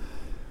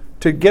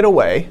to get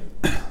away.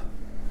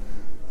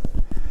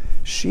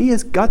 She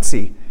is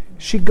gutsy.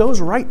 She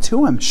goes right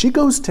to him. She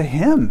goes to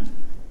him.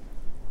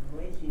 The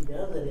way she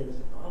does it is,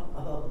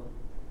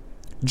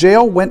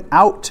 Jael went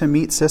out to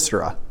meet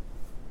Sisera.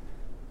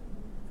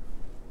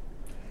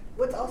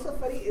 What's also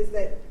funny is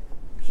that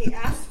he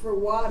asked for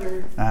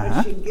water,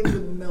 but she gives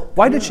him milk.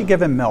 Why did she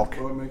give him milk?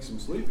 Well, it makes him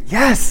sleepy.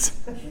 Yes!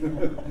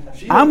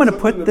 She I'm had going to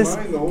put something this... in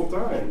mind the whole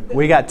time.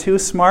 We got two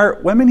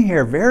smart women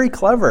here, very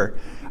clever.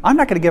 I'm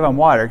not going to give him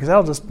water because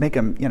that'll just make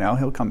him,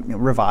 he'll come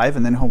revive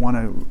and then he'll want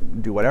to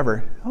do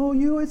whatever. Oh,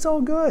 it's all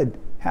good.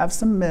 Have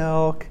some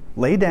milk,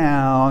 lay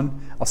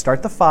down, I'll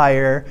start the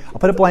fire, I'll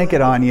put a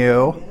blanket on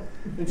you.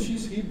 And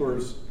she's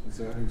Heber's, is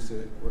that how you say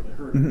it?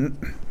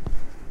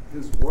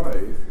 His wife,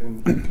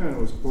 and he kind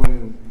of was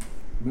playing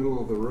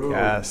middle of the road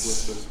with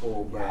this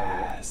whole battle.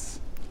 Yes.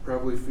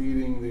 Probably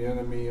feeding the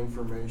enemy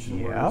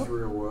information where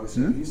Israel was.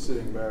 And he's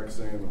sitting back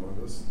saying, well,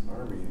 this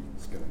army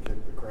is going to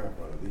kick the crap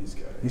out of these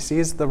guys. He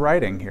sees the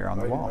writing here on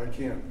the wall. I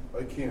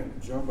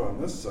can't jump on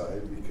this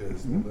side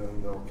because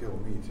then they'll kill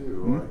me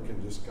too. I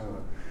can just kind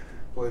of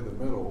play the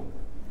middle.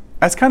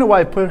 That's kind of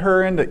why I put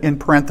her in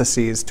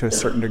parentheses to a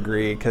certain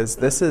degree, because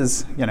this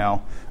is,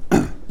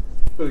 But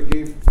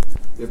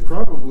it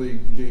probably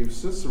gave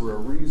Sisera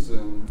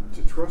reason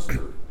to trust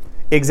her.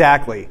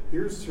 Exactly.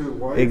 Here's to a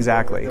wife,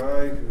 exactly. A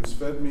guy who's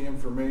fed me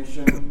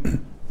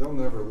information. They'll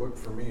never look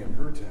for me in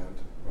her tent.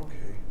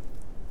 Okay.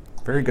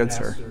 Very good,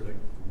 sir. Asked her to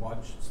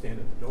stand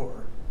at the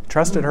door.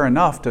 Trusted her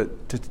enough to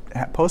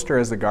post her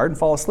as the guard and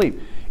fall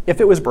asleep.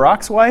 If it was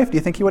Barak's wife, do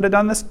you think he would have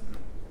done this?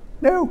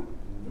 No.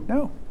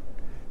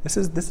 This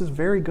is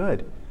very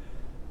good.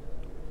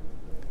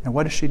 And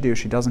what does she do?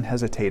 She doesn't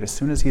hesitate. As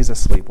soon as he's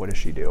asleep, what does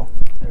she do?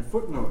 And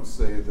footnotes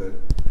say that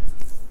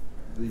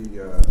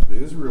the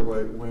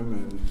Israelite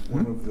women,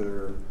 one of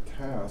their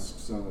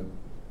tasks on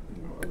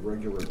a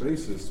regular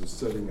basis was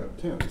setting up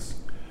tents.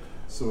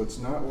 So it's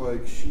not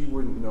like she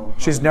wouldn't know how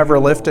She's to never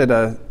handle lifted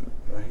a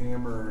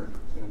hammer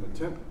and a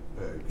tent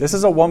peg. This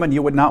is a woman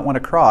you would not want to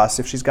cross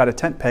if she's got a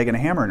tent peg and a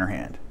hammer in her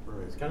hand.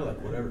 Right. It's kind of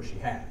like whatever she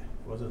had,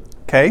 wasn't it?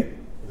 Okay?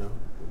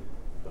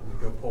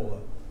 Go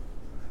pull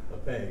a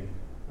peg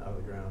out of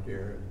the ground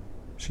here.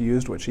 She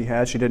used what she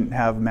had. She didn't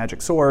have a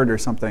magic sword or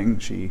something.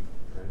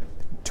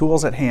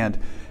 Tools at hand.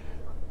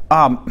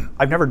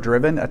 I've never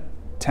driven a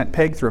tent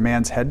peg through a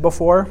man's head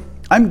before.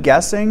 I'm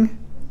guessing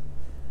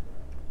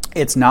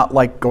it's not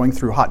like going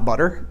through hot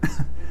butter.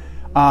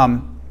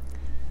 I'm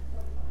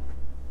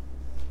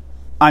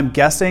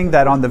guessing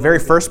that on the very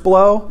first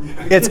blow,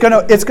 it's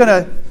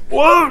gonna,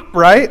 whoa,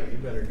 right? You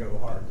better go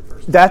hard the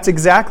first time. That's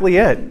exactly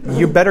it.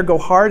 You better go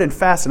hard and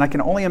fast, and I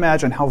can only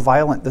imagine how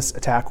violent this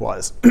attack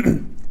was.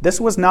 This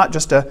was not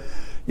just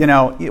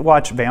you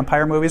watch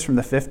vampire movies from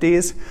the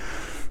 50s.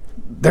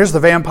 There's the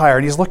vampire,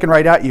 and he's looking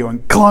right at you,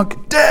 and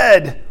clunk,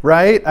 dead,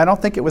 right? I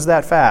don't think it was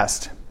that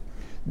fast.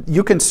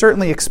 You can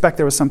certainly expect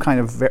there was some kind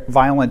of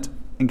violent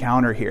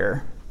encounter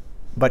here,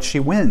 but she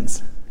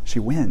wins. She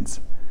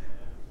wins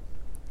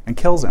and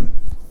kills him.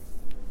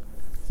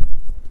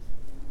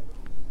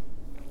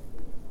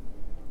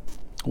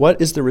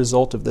 What is the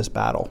result of this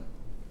battle?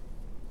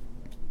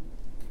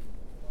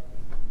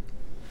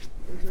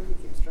 Israel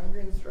became stronger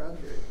and stronger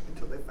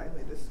until they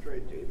finally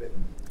destroyed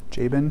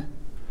Jabin.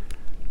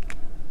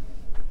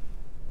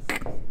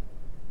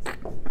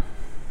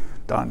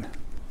 Done.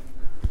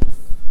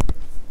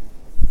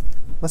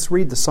 Let's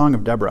read the Song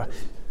of Deborah.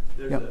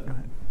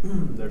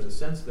 There's a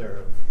sense there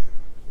of,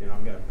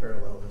 I'm going to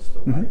parallel this to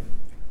life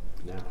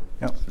now.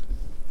 Yep.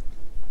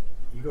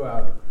 You go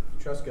out, you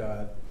trust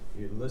God,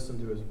 you listen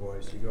to His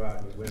voice, you go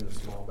out and you win the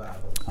small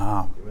battles.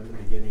 You win the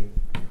beginning.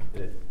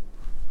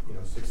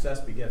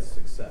 Success begets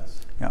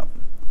success. Yep.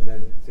 And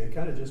then they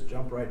kind of just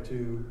jump right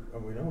to,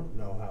 we don't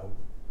know how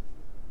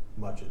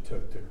much it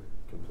took to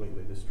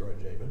completely destroy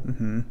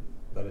Jabin,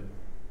 but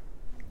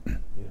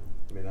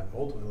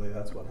ultimately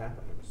that's what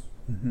happened. It was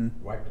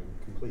wiped him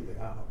completely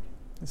out.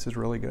 This is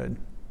really good.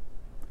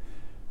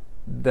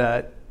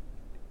 That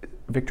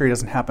victory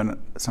doesn't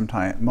happen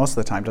most of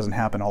the time doesn't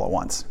happen all at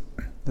once,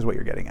 is what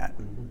you're getting at.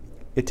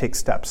 It takes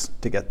steps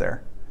to get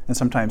there, and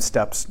sometimes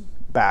steps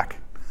back.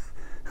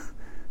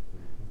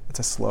 It's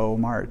a slow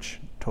march.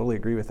 Totally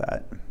agree with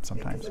that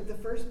sometimes. The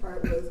first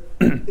part was,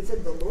 it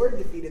said the Lord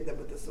defeated them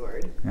with the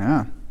sword.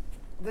 Yeah.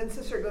 Then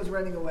Sisera goes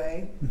running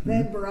away.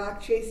 Then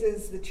Barak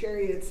chases the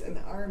chariots and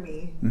the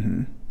army.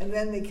 And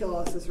then they kill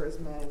all Sisera's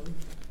men.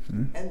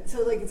 And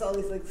so, it's all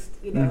these,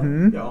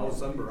 Yeah, all of a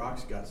sudden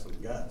Barak's got some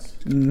guts.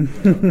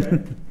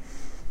 Okay?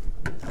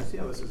 I see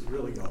how this is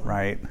really going.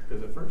 Right.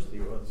 Because at first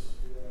he was.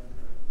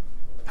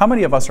 How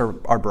many of us are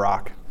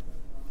Barak?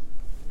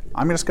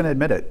 I'm just going to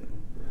admit it.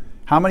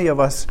 How many of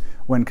us,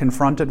 when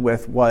confronted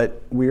with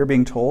what we are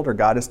being told or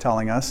God is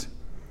telling us,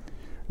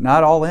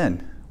 not all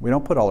in. We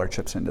don't put all our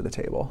chips into the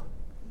table.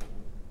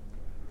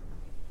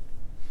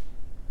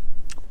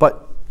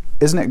 But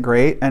isn't it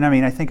great? And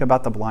I think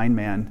about the blind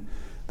man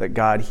that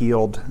God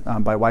healed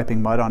by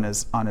wiping mud on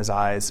his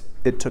eyes.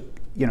 It took,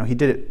 he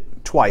did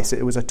it twice.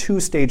 It was a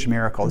two-stage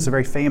miracle. It's a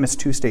very famous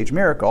two-stage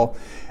miracle.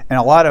 And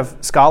a lot of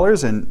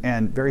scholars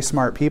and very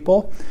smart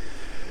people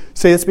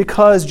say it's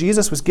because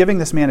Jesus was giving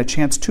this man a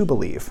chance to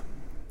believe.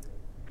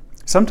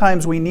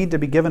 Sometimes we need to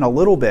be given a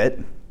little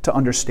bit to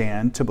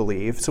understand, to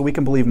believe, so we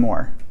can believe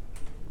more.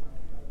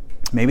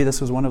 Maybe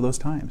this was one of those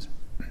times.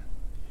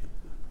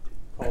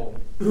 Paul,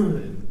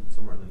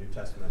 somewhere in the New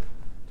Testament,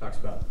 talks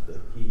about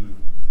that he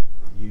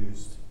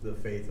used the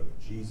faith of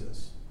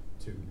Jesus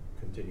to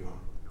continue on.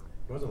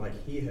 It wasn't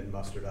like he had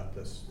mustered up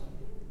this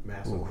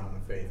massive amount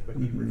of faith, but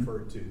he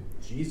referred to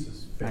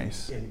Jesus'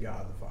 faith in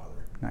God the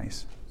Father.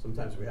 Nice.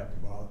 Sometimes we have to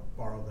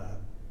borrow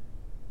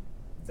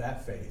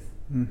that faith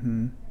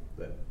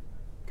that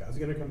God's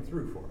going to come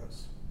through for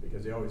us,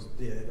 because he always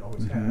did,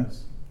 always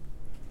has.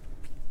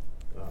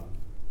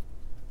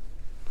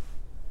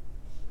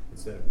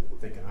 Instead of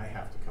thinking I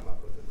have to come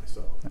up with it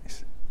myself.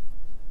 Nice.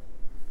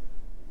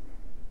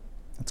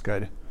 That's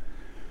good.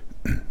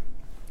 I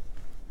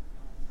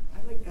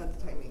like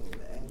God's timing in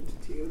the end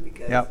too,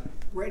 because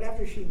right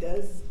after she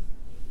does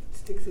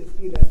sticks his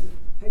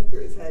peg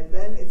through his head,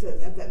 then it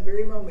says at that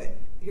very moment,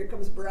 here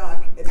comes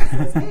Barak, and it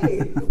says,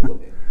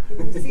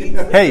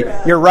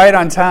 hey, you're right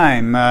on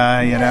time,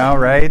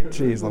 right?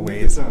 Jeez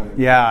Louise.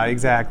 Yeah,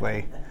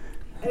 exactly.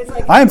 And it's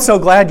like, I am so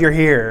glad you're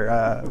here,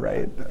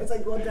 right? It's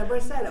like, well,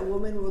 Deborah said a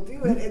woman will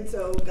do it, and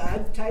so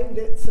God timed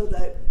it so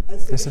that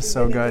as soon as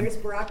so good. There's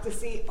Barak to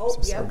see,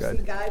 see,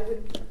 God,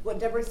 what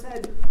Deborah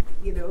said,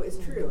 is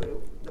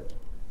true.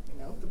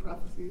 The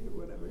prophecy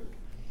or whatever.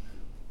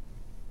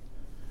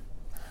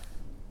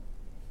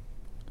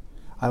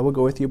 I will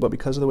go with you, but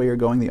because of the way you're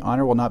going, the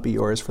honor will not be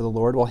yours, for the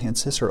Lord will hand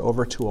Sisera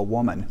over to a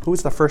woman.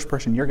 Who's the first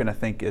person you're going to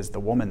think is the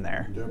woman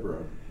there?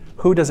 Deborah.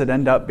 Who does it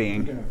end up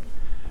being?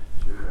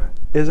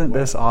 Isn't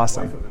this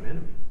awesome? Wife of an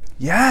enemy.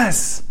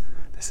 Yes!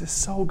 This is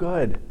so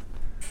good.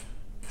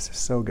 This is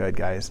so good,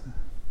 guys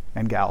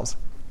and gals.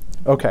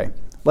 Okay,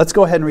 let's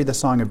go ahead and read the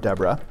Song of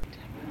Deborah.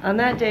 On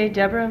that day,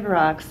 Deborah and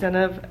Barak, son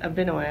of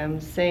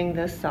Abinoam, sang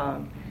this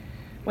song.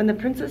 When the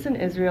princes in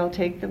Israel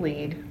take the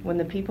lead, when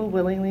the people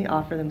willingly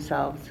offer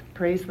themselves,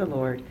 praise the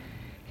Lord.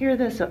 Hear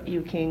this,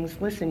 you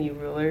kings, listen, you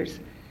rulers.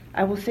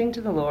 I will sing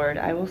to the Lord,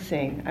 I will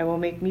sing. I will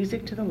make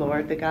music to the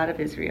Lord, the God of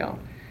Israel.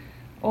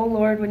 O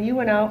Lord, when you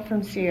went out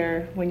from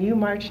Seir, when you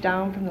marched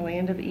down from the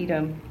land of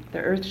Edom, the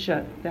earth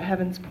shook, the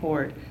heavens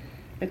poured,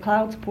 the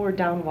clouds poured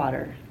down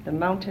water, the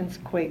mountains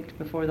quaked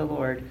before the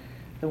Lord,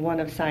 the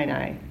one of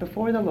Sinai,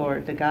 before the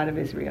Lord, the God of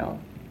Israel.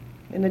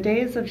 In the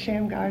days of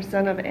Shamgar,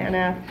 son of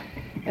Anath,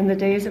 in the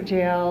days of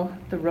Jael,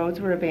 the roads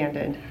were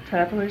abandoned.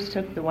 Travelers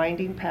took the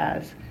winding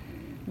paths.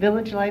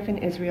 Village life in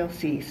Israel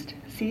ceased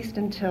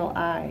until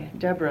I,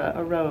 Deborah,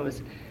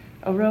 arose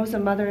a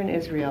mother in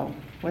Israel.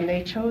 When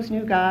they chose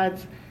new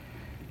gods,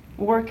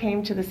 war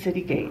came to the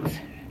city gates,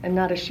 and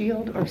not a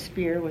shield or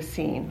spear was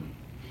seen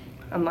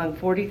among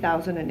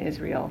 40,000 in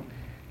Israel.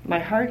 My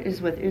heart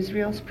is with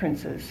Israel's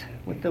princes,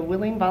 with the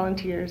willing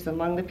volunteers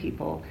among the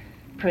people.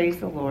 Praise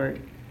the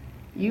Lord.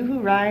 You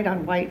who ride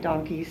on white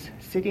donkeys,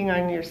 sitting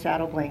on your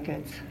saddle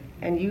blankets,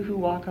 and you who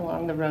walk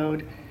along the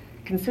road,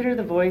 consider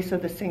the voice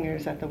of the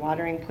singers at the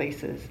watering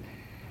places.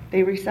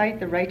 They recite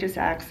the righteous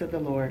acts of the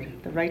Lord,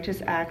 the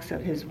righteous acts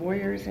of his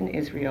warriors in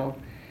Israel.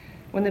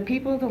 When the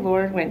people of the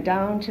Lord went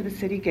down to the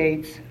city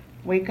gates,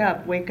 wake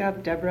up,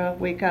 Deborah,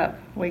 wake up,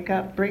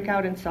 break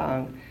out in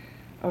song.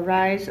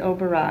 Arise, O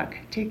Barak,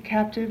 take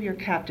captive your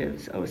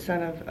captives, O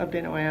son of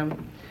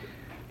Abinoam.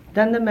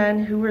 Then the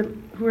men who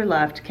were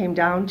left came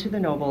down to the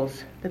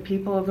nobles. The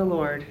people of the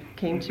Lord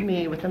came to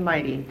me with the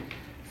mighty.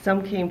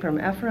 Some came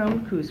from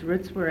Ephraim, whose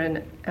roots were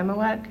in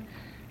Amalek.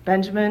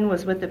 Benjamin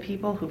was with the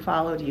people who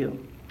followed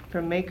you.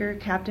 From Maker,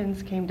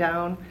 captains came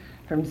down.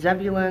 From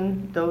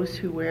Zebulun, those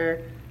who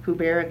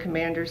bear a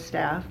commander's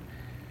staff.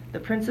 The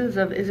princes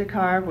of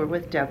Issachar were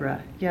with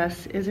Deborah.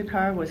 Yes,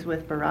 Issachar was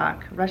with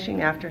Barak,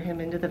 rushing after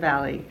him into the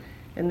valley.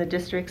 In the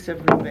districts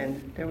of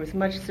Reuben, there was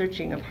much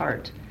searching of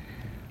heart.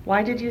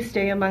 Why did you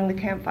stay among the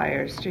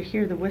campfires to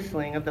hear the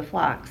whistling of the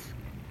flocks?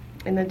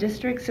 In the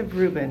districts of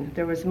Reuben,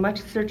 there was much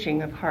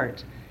searching of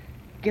heart.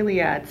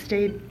 Gilead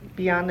stayed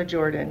beyond the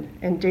Jordan,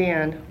 and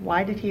Dan,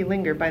 why did he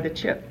linger by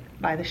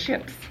the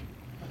ships?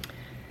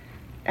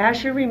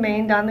 Asher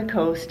remained on the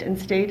coast and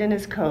stayed in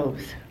his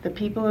coves. The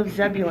people of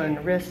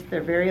Zebulun risked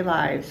their very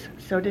lives.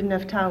 So did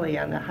Naphtali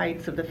on the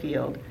heights of the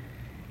field.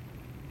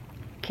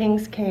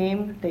 Kings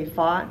came, they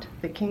fought.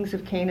 The kings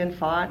of Canaan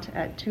fought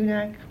at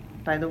Tunach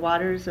by the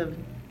waters of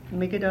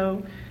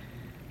Megiddo,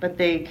 but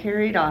they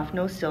carried off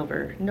no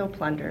silver, no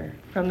plunder.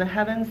 From the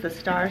heavens the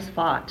stars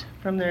fought.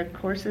 From their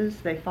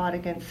courses they fought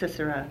against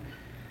Sisera.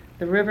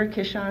 The river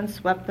Kishon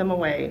swept them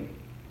away.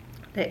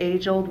 The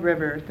age-old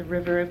river, the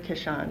river of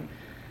Kishon.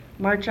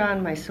 March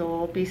on, my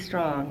soul, be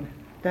strong.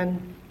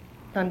 Then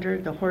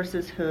thundered the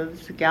horse's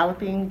hooves,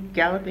 galloping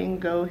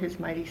go his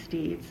mighty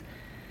steeds.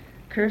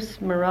 Curse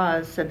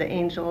Meroz, said the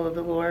angel of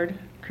the Lord.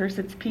 Curse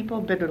its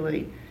people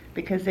bitterly,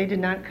 because they did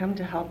not come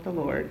to help the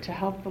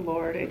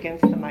Lord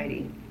against the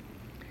mighty.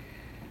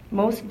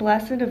 Most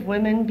blessed of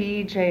women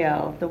be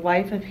Jael, the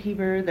wife of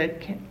Heber the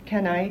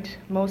Kenite,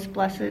 most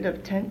blessed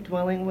of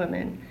tent-dwelling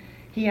women.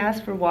 He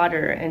asked for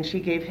water, and she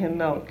gave him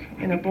milk.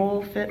 In a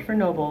bowl fit for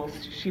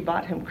nobles, she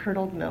bought him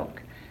curdled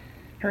milk.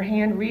 Her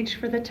hand reached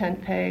for the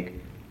tent peg,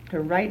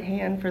 her right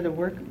hand for the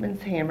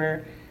workman's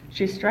hammer.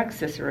 She struck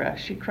Sisera,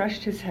 she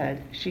crushed his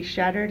head, she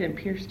shattered and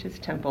pierced his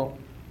temple.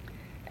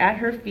 At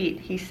her feet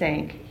he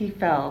sank, he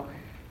fell,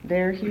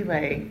 there he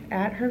lay.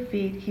 At her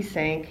feet he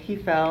sank, he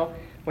fell,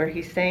 where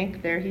he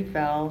sank, there he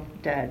fell,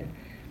 dead.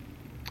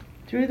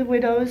 Through the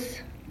window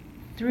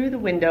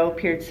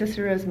peered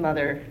Sisera's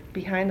mother.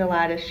 Behind the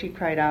lattice she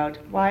cried out,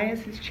 "Why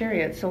is his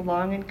chariot so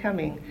long in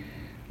coming?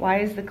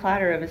 Why is the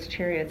clatter of his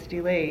chariots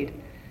delayed?"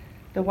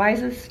 The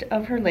wisest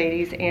of her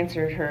ladies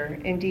answered her.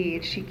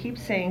 Indeed, she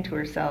keeps saying to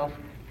herself,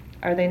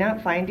 "Are they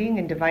not finding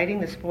and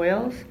dividing the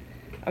spoils?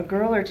 A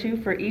girl or two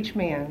for each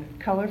man,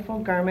 colorful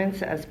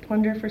garments as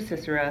plunder for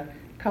Sisera,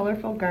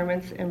 colorful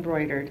garments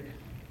embroidered,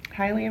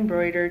 highly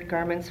embroidered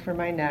garments for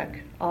my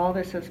neck, all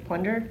this as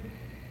plunder?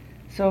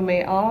 So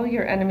may all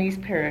your enemies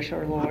perish, O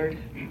Lord,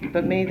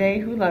 but may they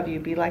who love you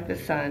be like the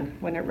sun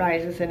when it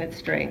rises in its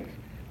strength."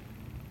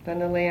 Then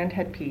the land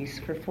had peace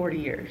for 40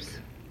 years.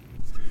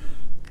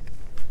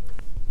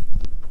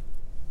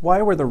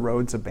 Why were the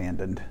roads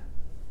abandoned?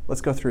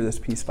 Let's go through this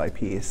piece by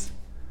piece.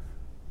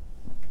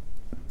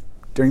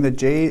 During the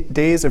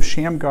days of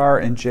Shamgar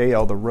and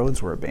Jael, the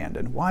roads were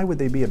abandoned. Why would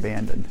they be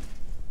abandoned?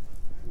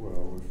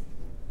 Well,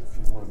 if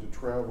you wanted to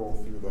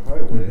travel through the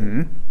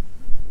highway,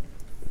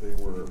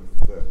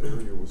 that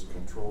area was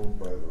controlled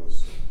by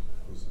those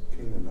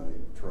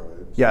Canaanite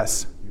tribes.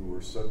 Yes. You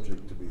were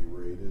subject to be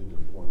raided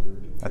and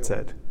plundered and That's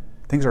killed. it.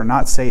 Things are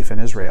not safe in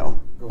Israel.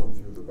 Going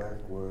through the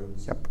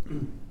backwoods. Yep.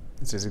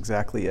 This is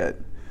exactly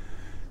it.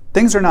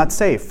 Things are not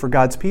safe for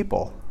God's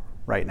people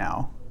right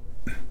now.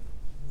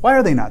 Why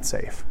are they not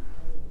safe?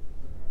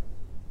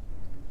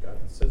 God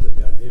says that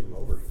God gave them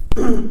over.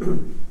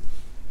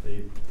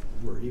 They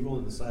were evil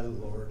in the sight of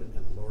the Lord, and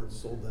the Lord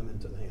sold them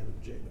into the hand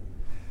of Jacob.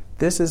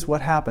 This is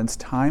what happens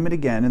time and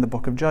again in the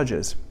book of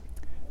Judges.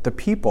 The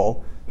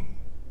people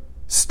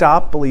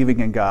stop believing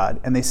in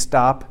God, and they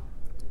stop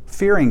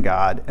fearing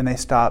God, and they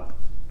stop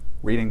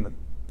reading the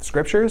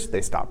scriptures,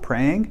 they stop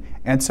praying,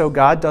 and so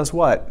God does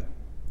what?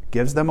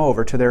 Gives them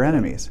over to their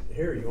enemies.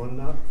 Here, you want to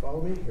not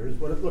follow me? Here's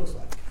what it looks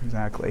like.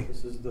 Exactly.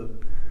 This is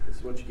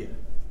what you get.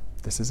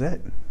 This is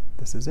it.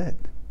 This is it.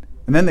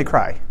 And then they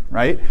cry,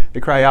 right? They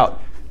cry out.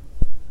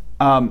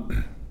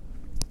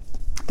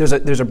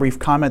 There's a brief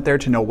comment there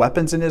to no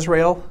weapons in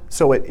Israel.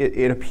 So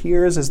it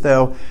appears as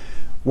though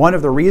one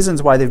of the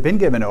reasons why they've been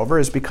given over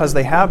is because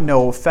they have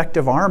no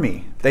effective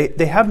army.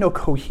 They have no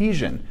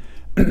cohesion.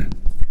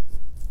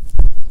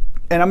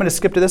 And I'm going to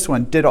skip to this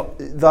one. Did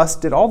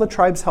all the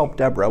tribes help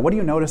Deborah? What do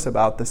you notice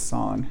about this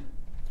song?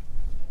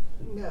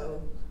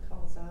 No.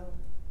 Calls out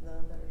the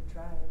other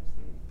tribes.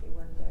 They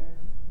weren't there.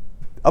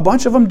 A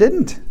bunch of them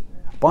didn't.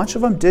 A bunch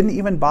of them didn't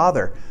even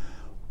bother.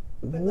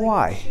 But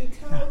Why? She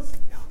tells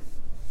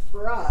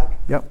Barak,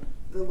 Yep.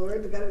 "The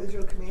Lord, the God of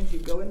Israel, commands you,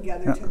 go and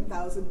gather Yep.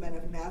 10,000 men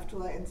of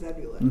Naphtali and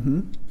Zebulun." Mm-hmm.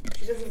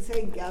 She doesn't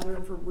say gather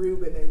them for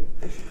Reuben and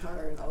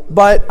Issachar and all those.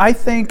 But I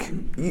think,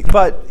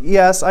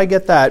 yes, I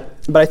get that.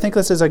 But I think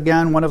this is,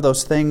 again, one of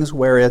those things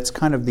where it's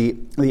kind of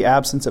the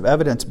absence of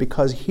evidence,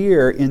 because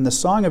here in the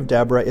Song of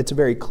Deborah, it's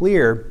very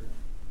clear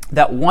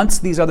that once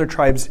these other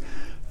tribes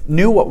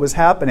knew what was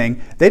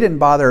happening, they didn't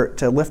bother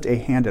to lift a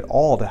hand at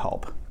all to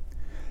help.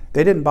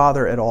 They didn't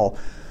bother at all.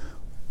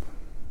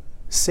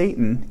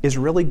 Satan is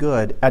really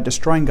good at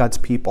destroying God's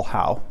people.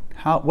 How?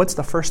 What's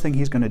the first thing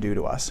he's going to do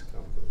to us?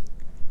 Comfort.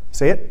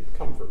 Say it.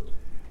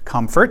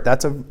 Comfort.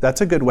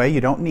 That's a good way.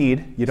 You don't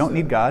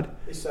need God.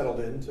 He settled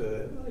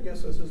into, I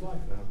guess this is life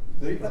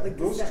now. But like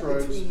Those the set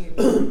tribes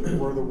between-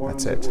 were the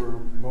ones That's that it. were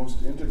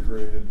most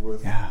integrated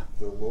with Yeah.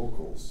 the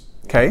locals.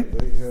 Okay.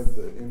 They had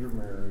the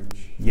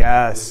intermarriage.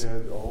 Yes. They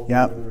had all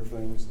Yep. the other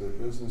things, the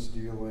business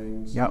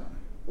dealings. Yep.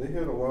 They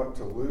had a lot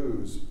to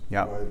lose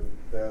Yep.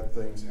 by bad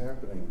things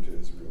happening to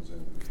Israel's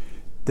enemies.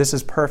 This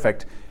is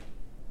perfect.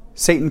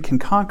 Satan can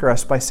conquer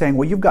us by saying,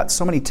 well, you've got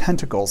so many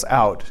tentacles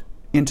out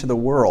into the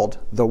world,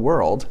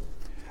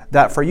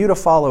 that for you to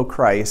follow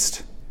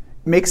Christ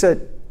makes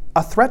it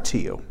a threat to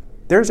you.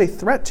 There's a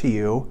threat to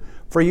you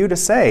for you to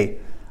say,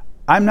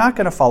 I'm not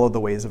going to follow the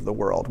ways of the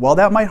world. Well,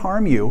 that might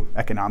harm you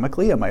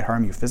economically. It might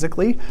harm you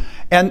physically.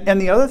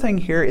 And the other thing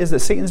here is that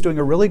Satan's doing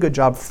a really good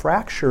job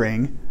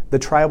fracturing the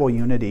tribal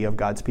unity of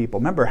God's people.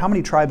 Remember, how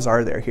many tribes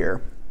are there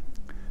here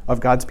of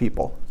God's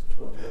people?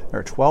 There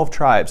are 12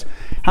 tribes.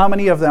 How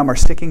many of them are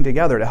sticking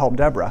together to help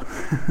Deborah?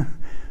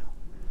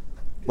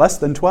 Less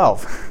than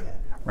 12,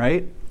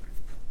 right?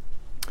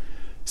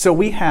 So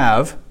we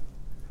have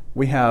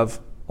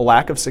a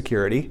lack of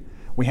security.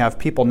 We have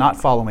people not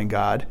following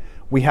God.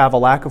 We have a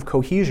lack of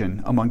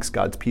cohesion amongst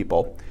God's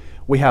people.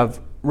 We have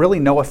really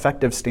no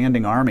effective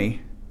standing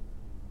army.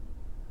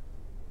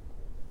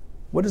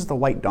 What is the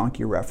white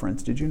donkey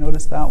reference? Did you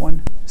notice that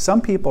one?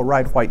 Some people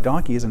ride white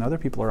donkeys and other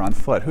people are on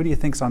foot. Who do you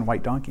think's on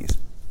white donkeys?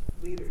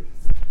 leaders.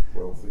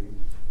 Wealthy.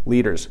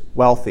 Leaders,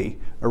 wealthy,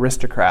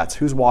 aristocrats.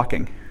 Who's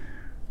walking?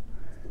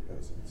 The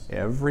peasants.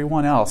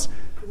 Everyone else.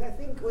 Because I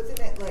think, wasn't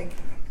it like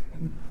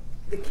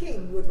the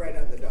king would ride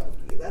on the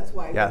donkey? That's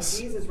why Yes.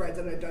 when Jesus rides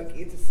on a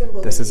donkey, it's a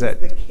symbol This that is he's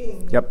it. the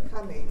king Yep.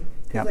 coming.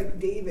 Yep. Like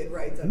David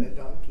rides on a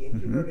donkey,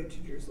 and he rode into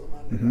Jerusalem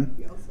on a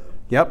donkey also.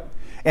 Yep.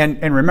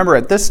 And remember,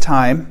 at this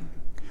time,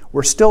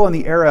 we're still in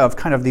the era of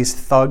kind of these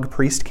thug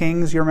priest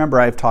kings. You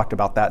remember I've talked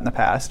about that in the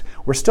past.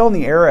 We're still in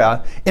the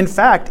era. In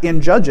fact,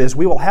 in Judges,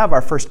 we will have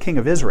our first king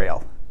of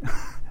Israel.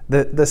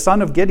 The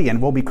son of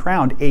Gideon will be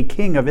crowned a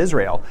king of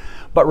Israel.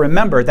 But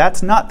remember,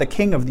 that's not the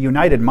king of the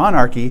united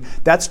monarchy.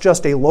 That's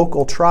just a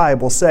local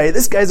tribe will say,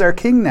 this guy's our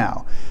king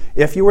now.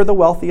 If you were the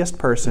wealthiest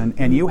person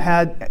and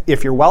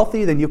if you're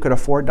wealthy, then you could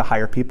afford to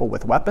hire people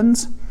with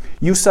weapons.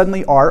 You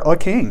suddenly are a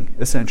king,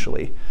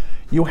 essentially.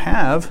 We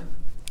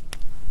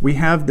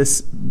have this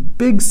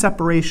big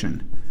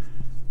separation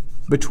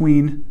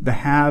between the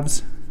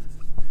haves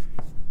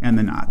and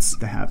the nots,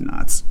 the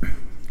have-nots.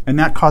 And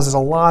that causes a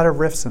lot of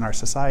rifts in our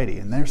society,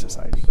 in their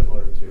society.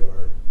 Similar to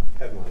our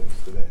headlines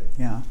today.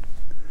 Yeah.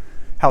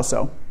 How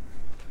so?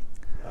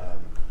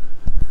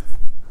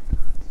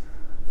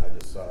 I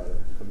just saw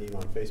a meme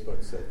on Facebook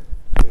that said,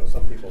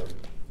 some people are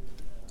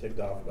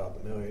ticked off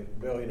about the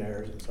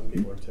billionaires and some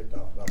people are ticked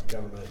off about the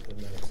government. And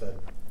then it said,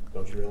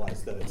 don't you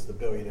realize that it's the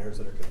billionaires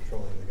that are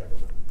controlling the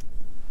government?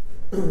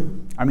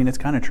 I mean, it's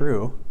kind of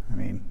true. I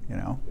mean,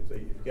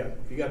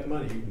 If you got the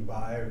money, you can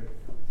buy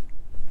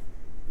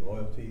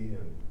loyalty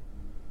and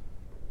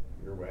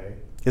your way.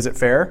 Is it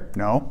fair?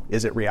 No.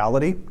 Is it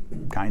reality?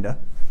 Kinda.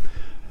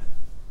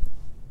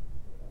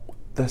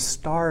 The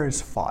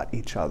stars fought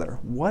each other.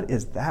 What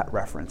is that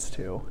reference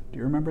to? Do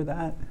you remember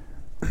that?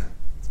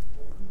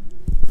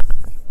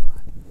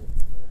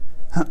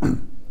 To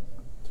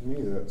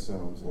me, that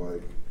sounds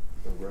like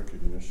a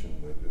recognition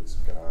that it's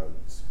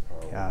God's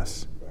power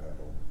Yes. in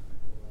battle.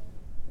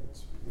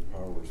 It's the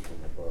powers from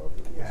above.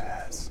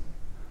 Yes.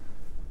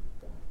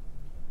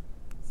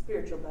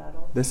 Spiritual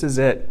battle. This is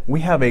it. We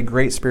have a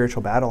great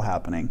spiritual battle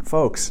happening.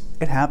 Folks,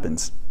 it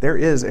happens. There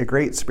is a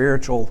great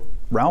spiritual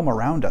realm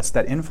around us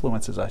that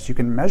influences us. You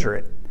can measure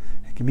it.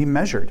 It can be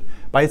measured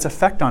by its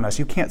effect on us.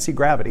 You can't see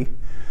gravity.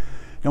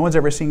 No one's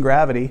ever seen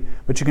gravity,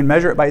 but you can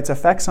measure it by its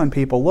effects on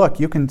people. Look,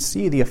 you can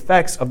see the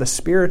effects of the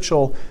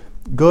spiritual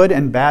good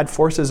and bad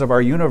forces of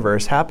our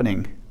universe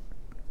happening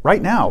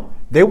right now.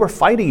 They were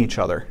fighting each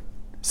other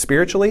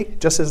spiritually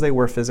just as they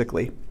were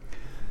physically.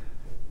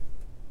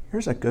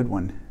 Here's a good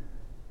one.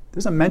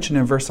 There's a mention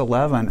in verse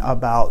 11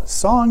 about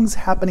songs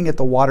happening at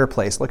the water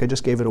place. Look, I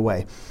just gave it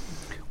away.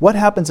 What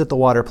happens at the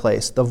water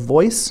place? The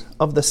voice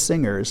of the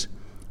singers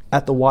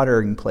at the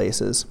watering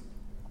places.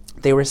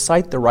 They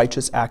recite the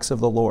righteous acts of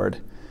the Lord.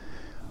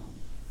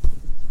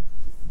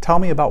 Tell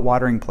me about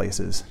watering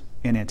places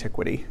in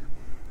antiquity.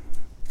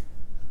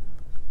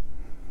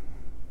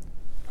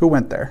 Who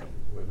went there?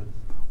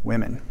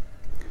 Women.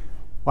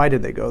 Why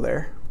did they go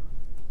there?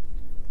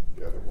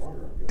 Gather water,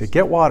 I guess. To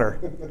get water.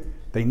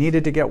 They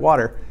needed to get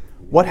water.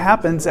 What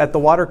happens at the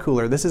water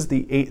cooler? This is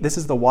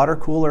the water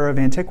cooler of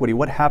antiquity.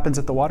 What happens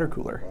at the water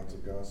cooler? Lots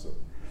of gossip.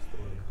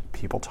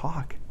 People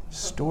talk.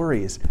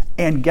 Stories.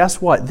 And guess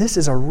what? This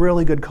is a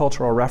really good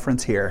cultural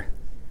reference here.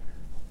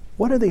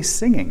 What are they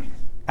singing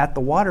at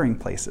the watering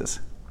places?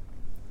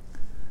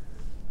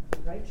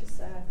 Righteous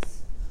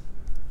acts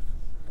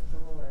of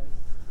the Lord,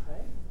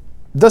 right?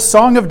 The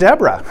Song of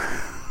Deborah.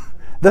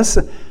 This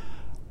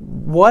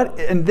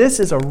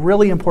is a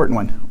really important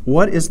one.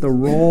 What is the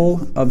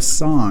role of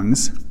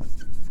songs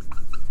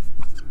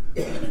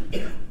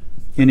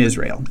in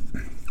Israel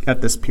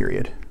at this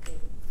period?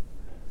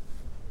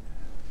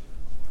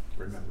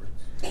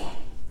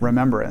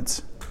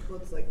 Remembrance. Well,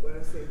 it's like what I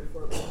was saying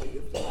before about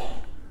you have to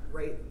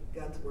write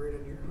God's word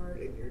on your heart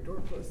and your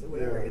doorpost or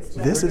whatever. Yeah, It's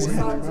This is it.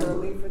 songs are a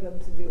way for them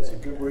to do It's a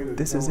it. good way to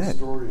This tell is a it.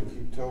 story and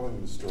keep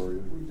telling the story.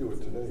 We do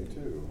it today,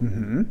 too.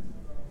 Mm-hmm.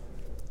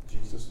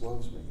 Jesus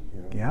loves me.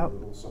 Yep. A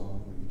little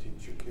song that you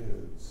teach your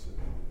kids.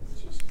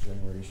 It's just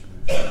generation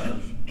to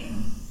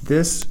generation.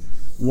 This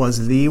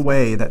was the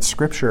way that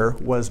Scripture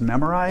was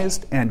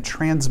memorized and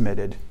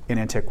transmitted in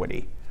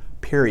antiquity.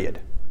 Period.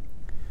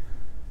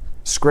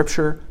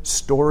 Scripture,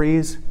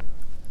 stories,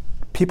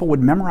 people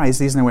would memorize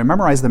these and they would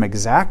memorize them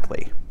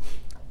exactly.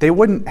 They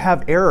wouldn't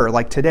have error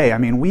like today. I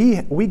mean,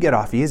 we get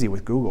off easy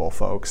with Google,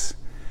 folks.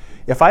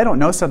 If I don't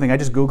know something, I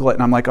just Google it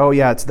and I'm like, oh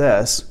yeah, it's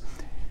this.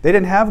 They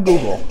didn't have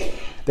Google.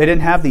 They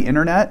didn't have the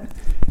internet.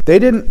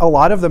 A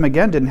lot of them,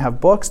 again, didn't have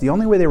books. The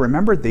only way they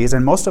remembered these,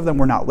 and most of them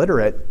were not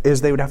literate,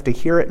 is they would have to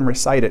hear it and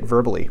recite it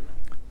verbally.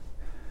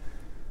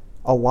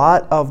 A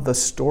lot of the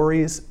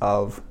stories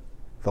of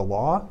the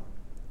law,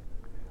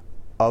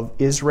 of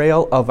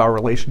Israel, of our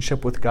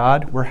relationship with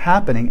God, were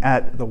happening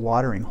at the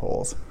watering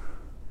holes.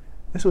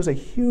 This was a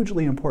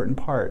hugely important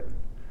part.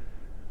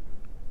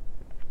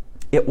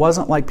 It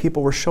wasn't like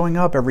people were showing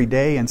up every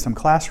day in some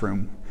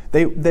classroom.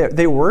 They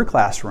were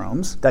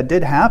classrooms. That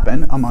did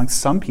happen amongst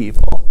some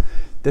people.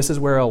 This is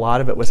where a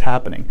lot of it was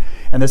happening.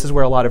 And this is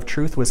where a lot of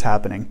truth was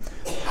happening.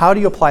 How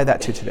do you apply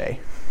that to today?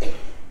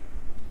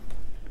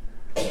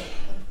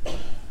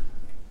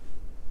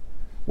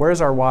 Where's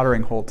our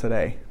watering hole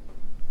today?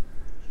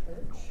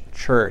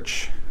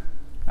 Church.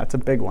 That's a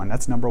big one.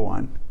 That's number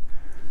one.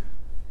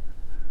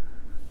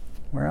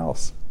 Where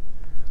else?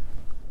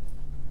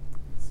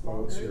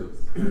 Well, it's your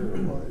prayer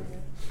life.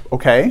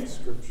 Okay. It's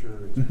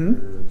Scripture, it's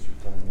prayer, it's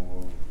your time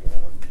alone with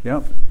God.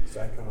 Yep.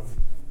 SciComm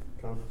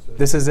conferences.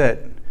 This is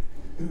it.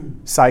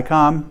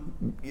 SciComm,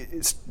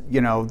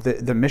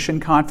 the mission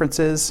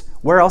conferences.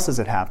 Where else is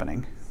it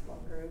happening?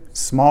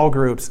 Small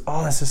groups.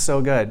 Oh, this is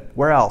so good.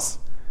 Where else?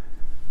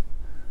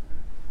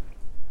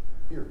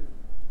 Here.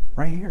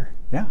 Right here.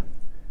 Yeah.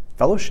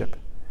 Fellowship.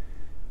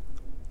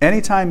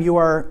 Anytime you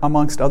are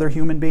amongst other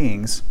human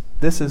beings,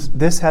 this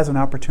has an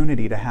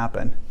opportunity to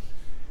happen.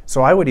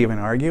 So I would even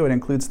argue it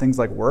includes things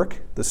like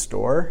work, the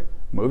store,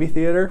 movie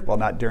theater. Well,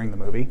 not during the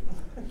movie.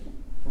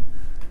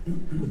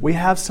 We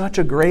have such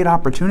a great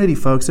opportunity,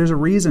 folks. There's a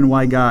reason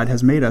why God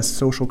has made us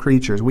social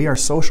creatures. We are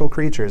social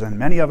creatures, and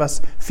many of us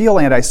feel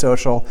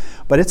antisocial,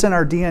 but it's in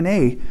our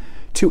DNA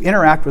to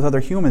interact with other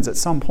humans at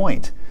some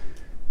point.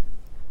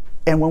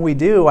 And when we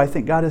do, I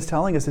think God is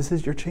telling us this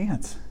is your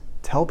chance.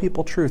 Tell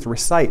people truth,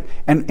 recite.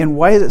 And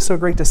why is it so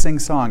great to sing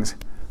songs?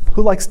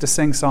 Who likes to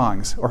sing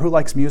songs, or who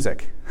likes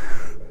music?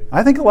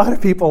 I think a lot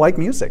of people like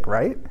music,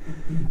 right?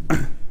 I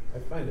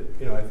find it,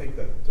 I think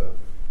that,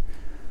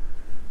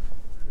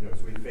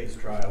 as we face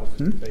trials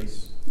and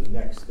face the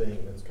next thing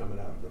that's coming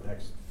up, the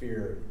next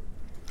fear,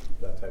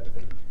 that type of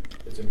thing,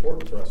 it's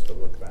important for us to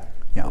look back.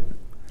 Yeah.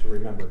 To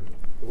remember.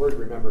 The word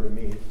remember to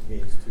me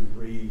means to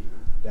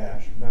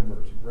remember,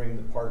 to bring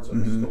the parts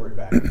of the story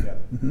back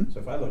together. So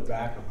if I look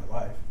back on my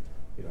life,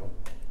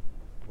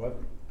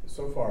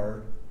 so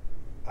far,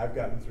 I've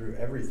gotten through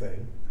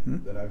everything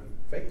that I've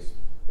faced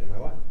in my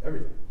life.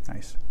 Everything.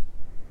 Nice.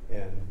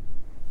 And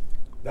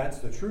that's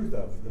the truth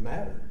of the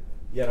matter.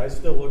 Yet I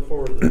still look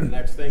forward to the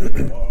next thing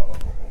and go,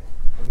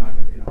 I'm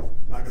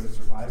not going to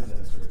survive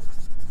this, or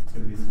it's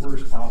going to be the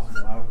worst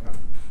possible outcome.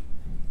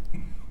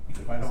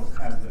 If I don't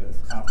have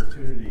the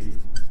opportunity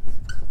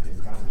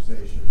in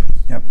conversations,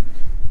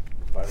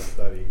 Bible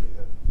study,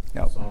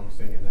 and song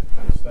singing, that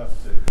kind of stuff,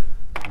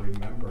 to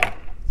remember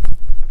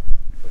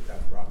what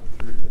God brought me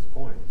through to this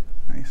point.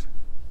 Nice.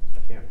 I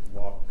can't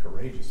walk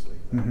courageously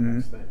in the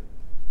next thing.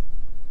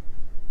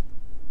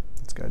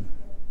 That's good.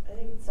 I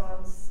think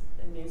songs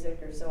and music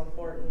are so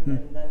important,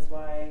 and that's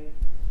why,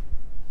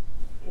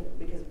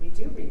 because we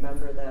do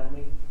remember them,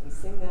 we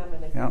sing them,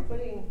 and if you're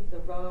putting the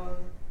wrong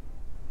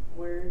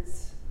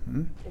words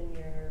in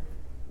your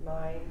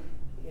mind,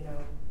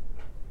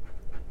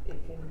 it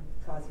can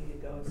cause you to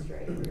go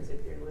astray. Whereas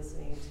if you're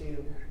listening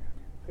to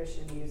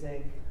Christian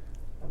music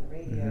on the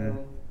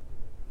radio,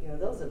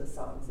 those are the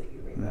songs that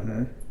you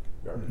remember.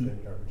 Garbage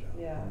in, garbage out.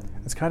 Yeah.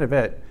 That's kind of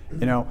it.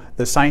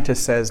 The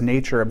scientist says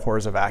nature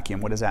abhors a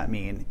vacuum. What does that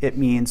mean? It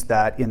means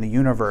that in the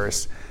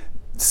universe,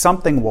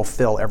 something will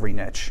fill every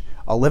niche.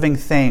 A living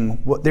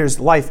thing, there's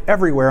life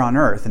everywhere on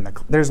Earth.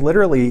 There's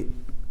literally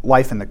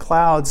life in the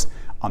clouds,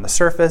 on the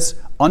surface,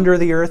 under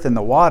the earth, in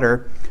the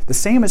water. The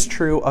same is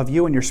true of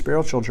you and your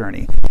spiritual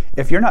journey.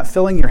 If you're not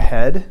filling your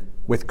head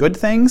with good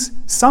things,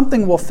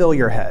 something will fill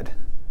your head.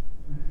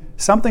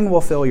 Something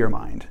will fill your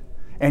mind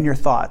and your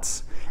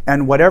thoughts.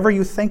 And whatever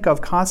you think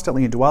of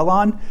constantly and dwell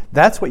on,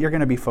 that's what you're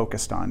going to be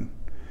focused on.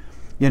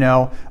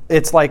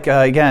 It's like,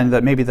 again,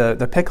 maybe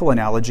the pickle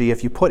analogy.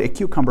 If you put a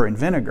cucumber in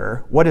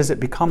vinegar, what does it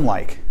become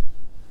like?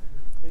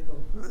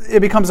 Pickle.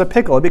 It becomes a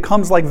pickle. It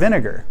becomes like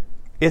vinegar.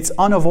 It's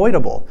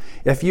unavoidable.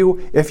 If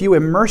you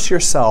immerse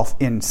yourself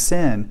in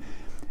sin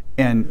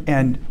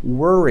and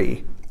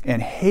worry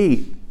and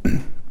hate,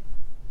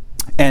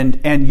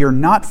 and you're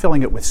not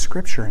filling it with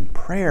Scripture and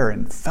prayer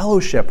and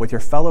fellowship with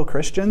your fellow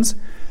Christians,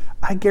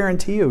 I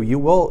guarantee you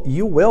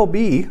will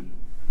be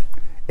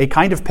a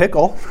kind of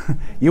pickle.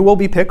 You will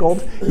be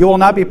pickled. You will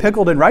not be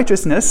pickled in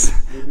righteousness.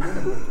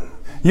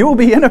 You will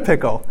be in a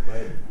pickle.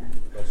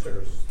 I'll share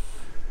a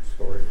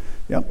story.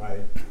 Yep. My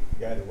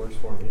guy that works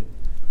for me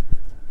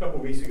a couple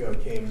weeks ago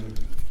came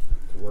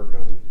to work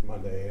on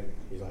Monday, and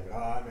he's like,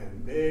 I'm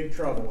in big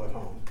trouble at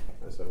home.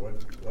 I said,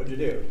 what'd you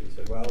do? He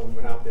said, well, we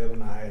went out the other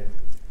night.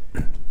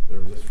 There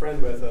was this friend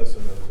with us,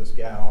 and there was this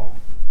gal.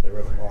 They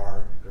were at a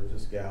bar. There was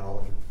this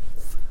gal, and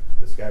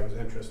this guy was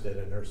interested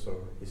in her, so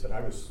he said,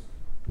 I was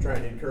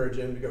trying to encourage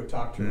him to go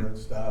talk to her and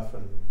stuff,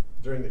 and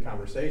during the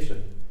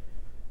conversation,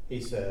 he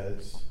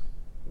says,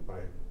 my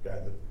guy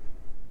that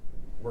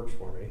works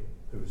for me,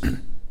 who's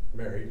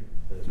married,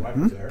 and his wife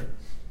was there,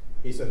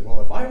 he said, well,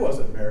 if I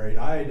wasn't married,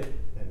 and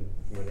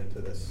went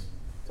into this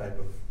type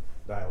of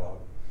dialogue.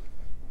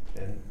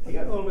 And he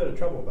got in a little bit of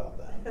trouble about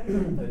that.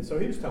 And so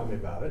he was telling me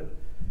about it.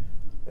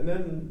 And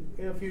then,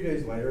 a few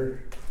days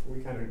later,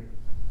 we kind of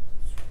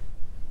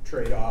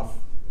trade off.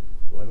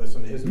 I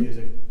listen to his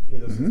music, he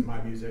listens to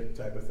my music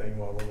type of thing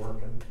while we're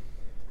working.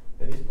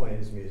 And he's playing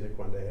his music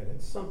one day, and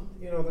it's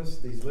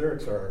these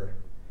lyrics are,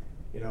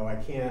 I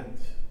can't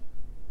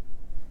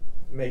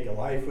make a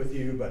life with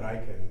you, but I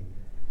can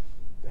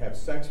have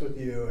sex with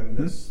you, and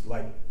this,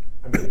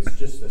 it's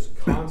just this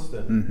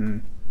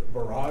constant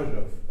barrage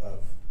of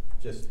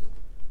just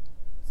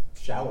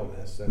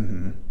shallowness,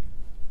 and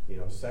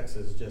sex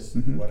is just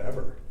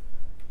whatever.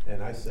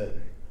 And I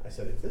said,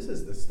 if this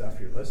is the stuff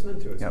you're listening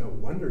to, it's no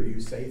wonder you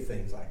say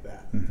things like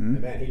that.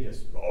 And man, he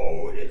just,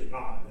 it is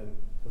not. And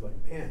I was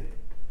like, man,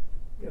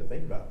 you got to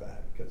think about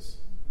that, because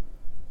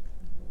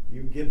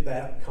you get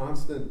that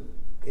constant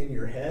in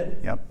your head.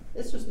 Yep.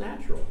 It's just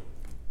natural.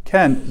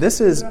 Ken,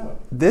 this is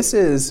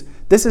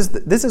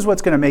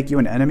what's going to make you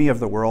an enemy of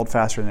the world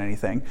faster than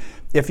anything.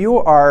 If you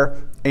are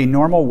a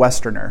normal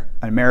Westerner,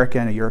 an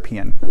American, a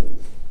European,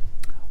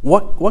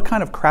 what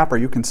kind of crap are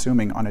you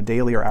consuming on a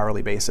daily or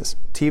hourly basis?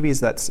 TVs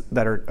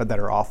that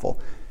are awful,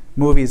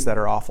 movies that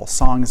are awful,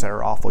 songs that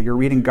are awful. You're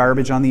reading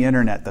garbage on the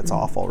internet that's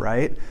awful,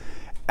 right?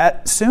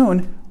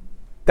 Soon,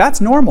 that's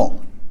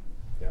normal.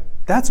 Yeah.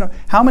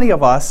 How many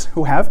of us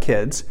who have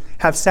kids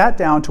have sat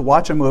down to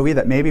watch a movie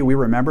that maybe we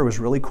remember was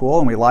really cool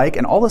and we like,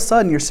 and all of a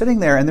sudden you're sitting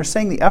there and they're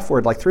saying the F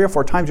word like 3 or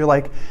 4 times. You're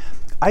like,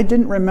 I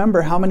didn't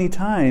remember how many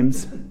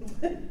times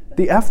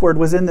the F word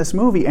was in this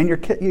movie, and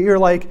you're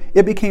like,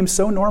 it became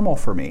so normal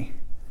for me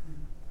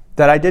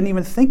that I didn't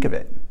even think of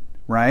it,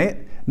 right?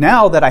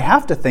 Now that I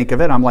have to think of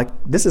it, I'm like,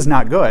 this is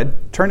not good.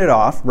 Turn it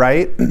off,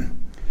 right?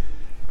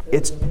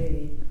 It's a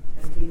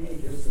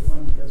teenagers that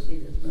wanted to go see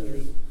this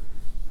movie.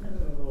 A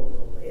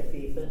little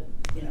iffy, but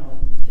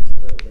just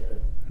a little bit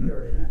of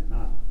dirt in it,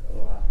 not a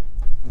lot.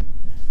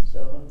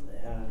 So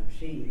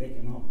they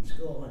came home from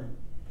school and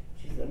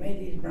she said, I made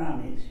these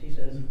brownies. She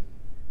says,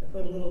 I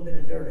put a little bit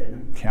of dirt in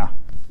them. Yeah.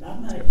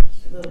 Not much,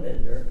 just a little bit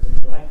of dirt.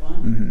 Would you like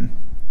one?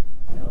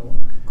 No,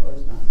 of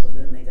course not. So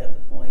then they got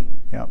the point.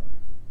 Yep.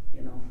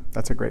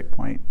 That's a great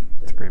point.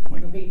 That's a great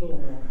point. People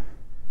will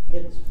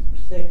get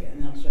sick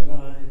and they'll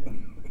survive.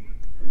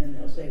 And then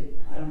they'll say,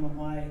 I don't know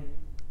why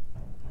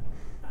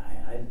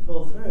I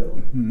pull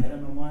through. I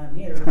don't know why I'm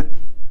here.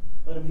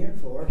 What I'm here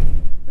for.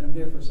 But I'm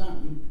here for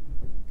something.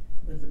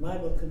 But the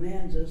Bible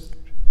commands us to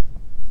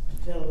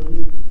tell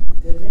the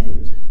good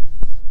news.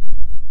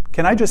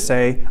 Can I just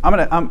say,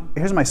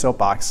 here's my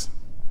soapbox.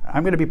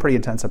 I'm going to be pretty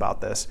intense about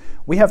this.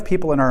 We have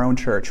people in our own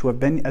church who have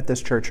been at this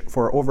church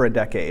for over a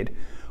decade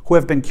who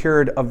have been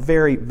cured of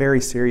very, very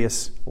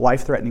serious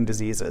life-threatening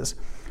diseases.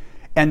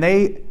 And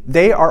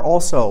they are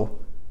also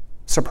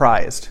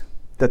surprised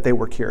that they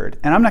were cured.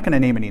 And I'm not going to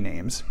name any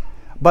names,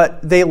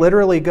 but they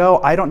literally go,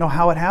 I don't know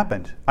how it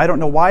happened. I don't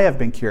know why I've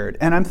been cured.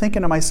 And I'm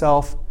thinking to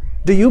myself,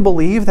 do you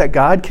believe that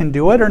God can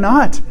do it or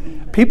not?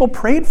 People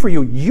prayed for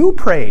you. You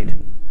prayed.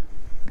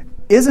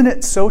 Isn't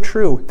it so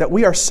true that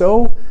we are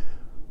so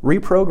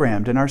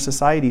reprogrammed in our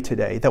society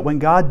today that when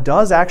God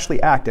does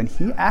actually act, and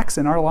He acts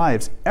in our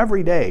lives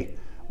every day,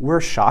 we're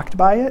shocked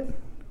by it,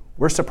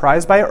 we're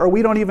surprised by it, or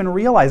we don't even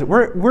realize it.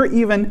 We're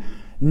even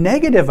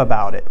negative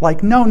about it.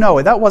 Like, no,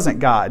 that wasn't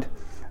God.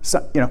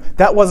 So,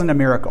 that wasn't a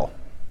miracle.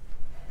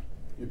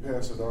 You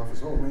pass it off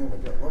as, oh man, I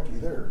got lucky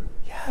there.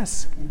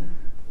 Yes.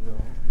 No,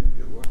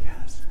 you get lucky.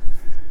 Yes.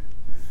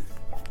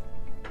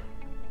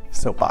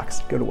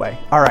 Soapbox, go away.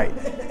 All right.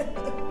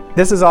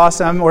 This is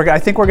awesome. I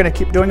think we're going to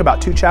keep doing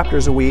about 2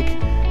 chapters a week.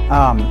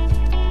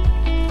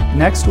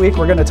 Next week,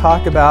 we're going to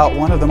talk about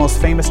one of the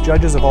most famous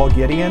judges of all,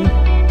 Gideon.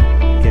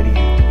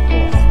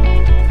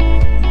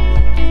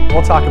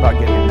 We'll talk about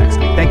Gideon next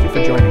week. Thank you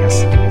for joining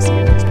us. See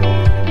you.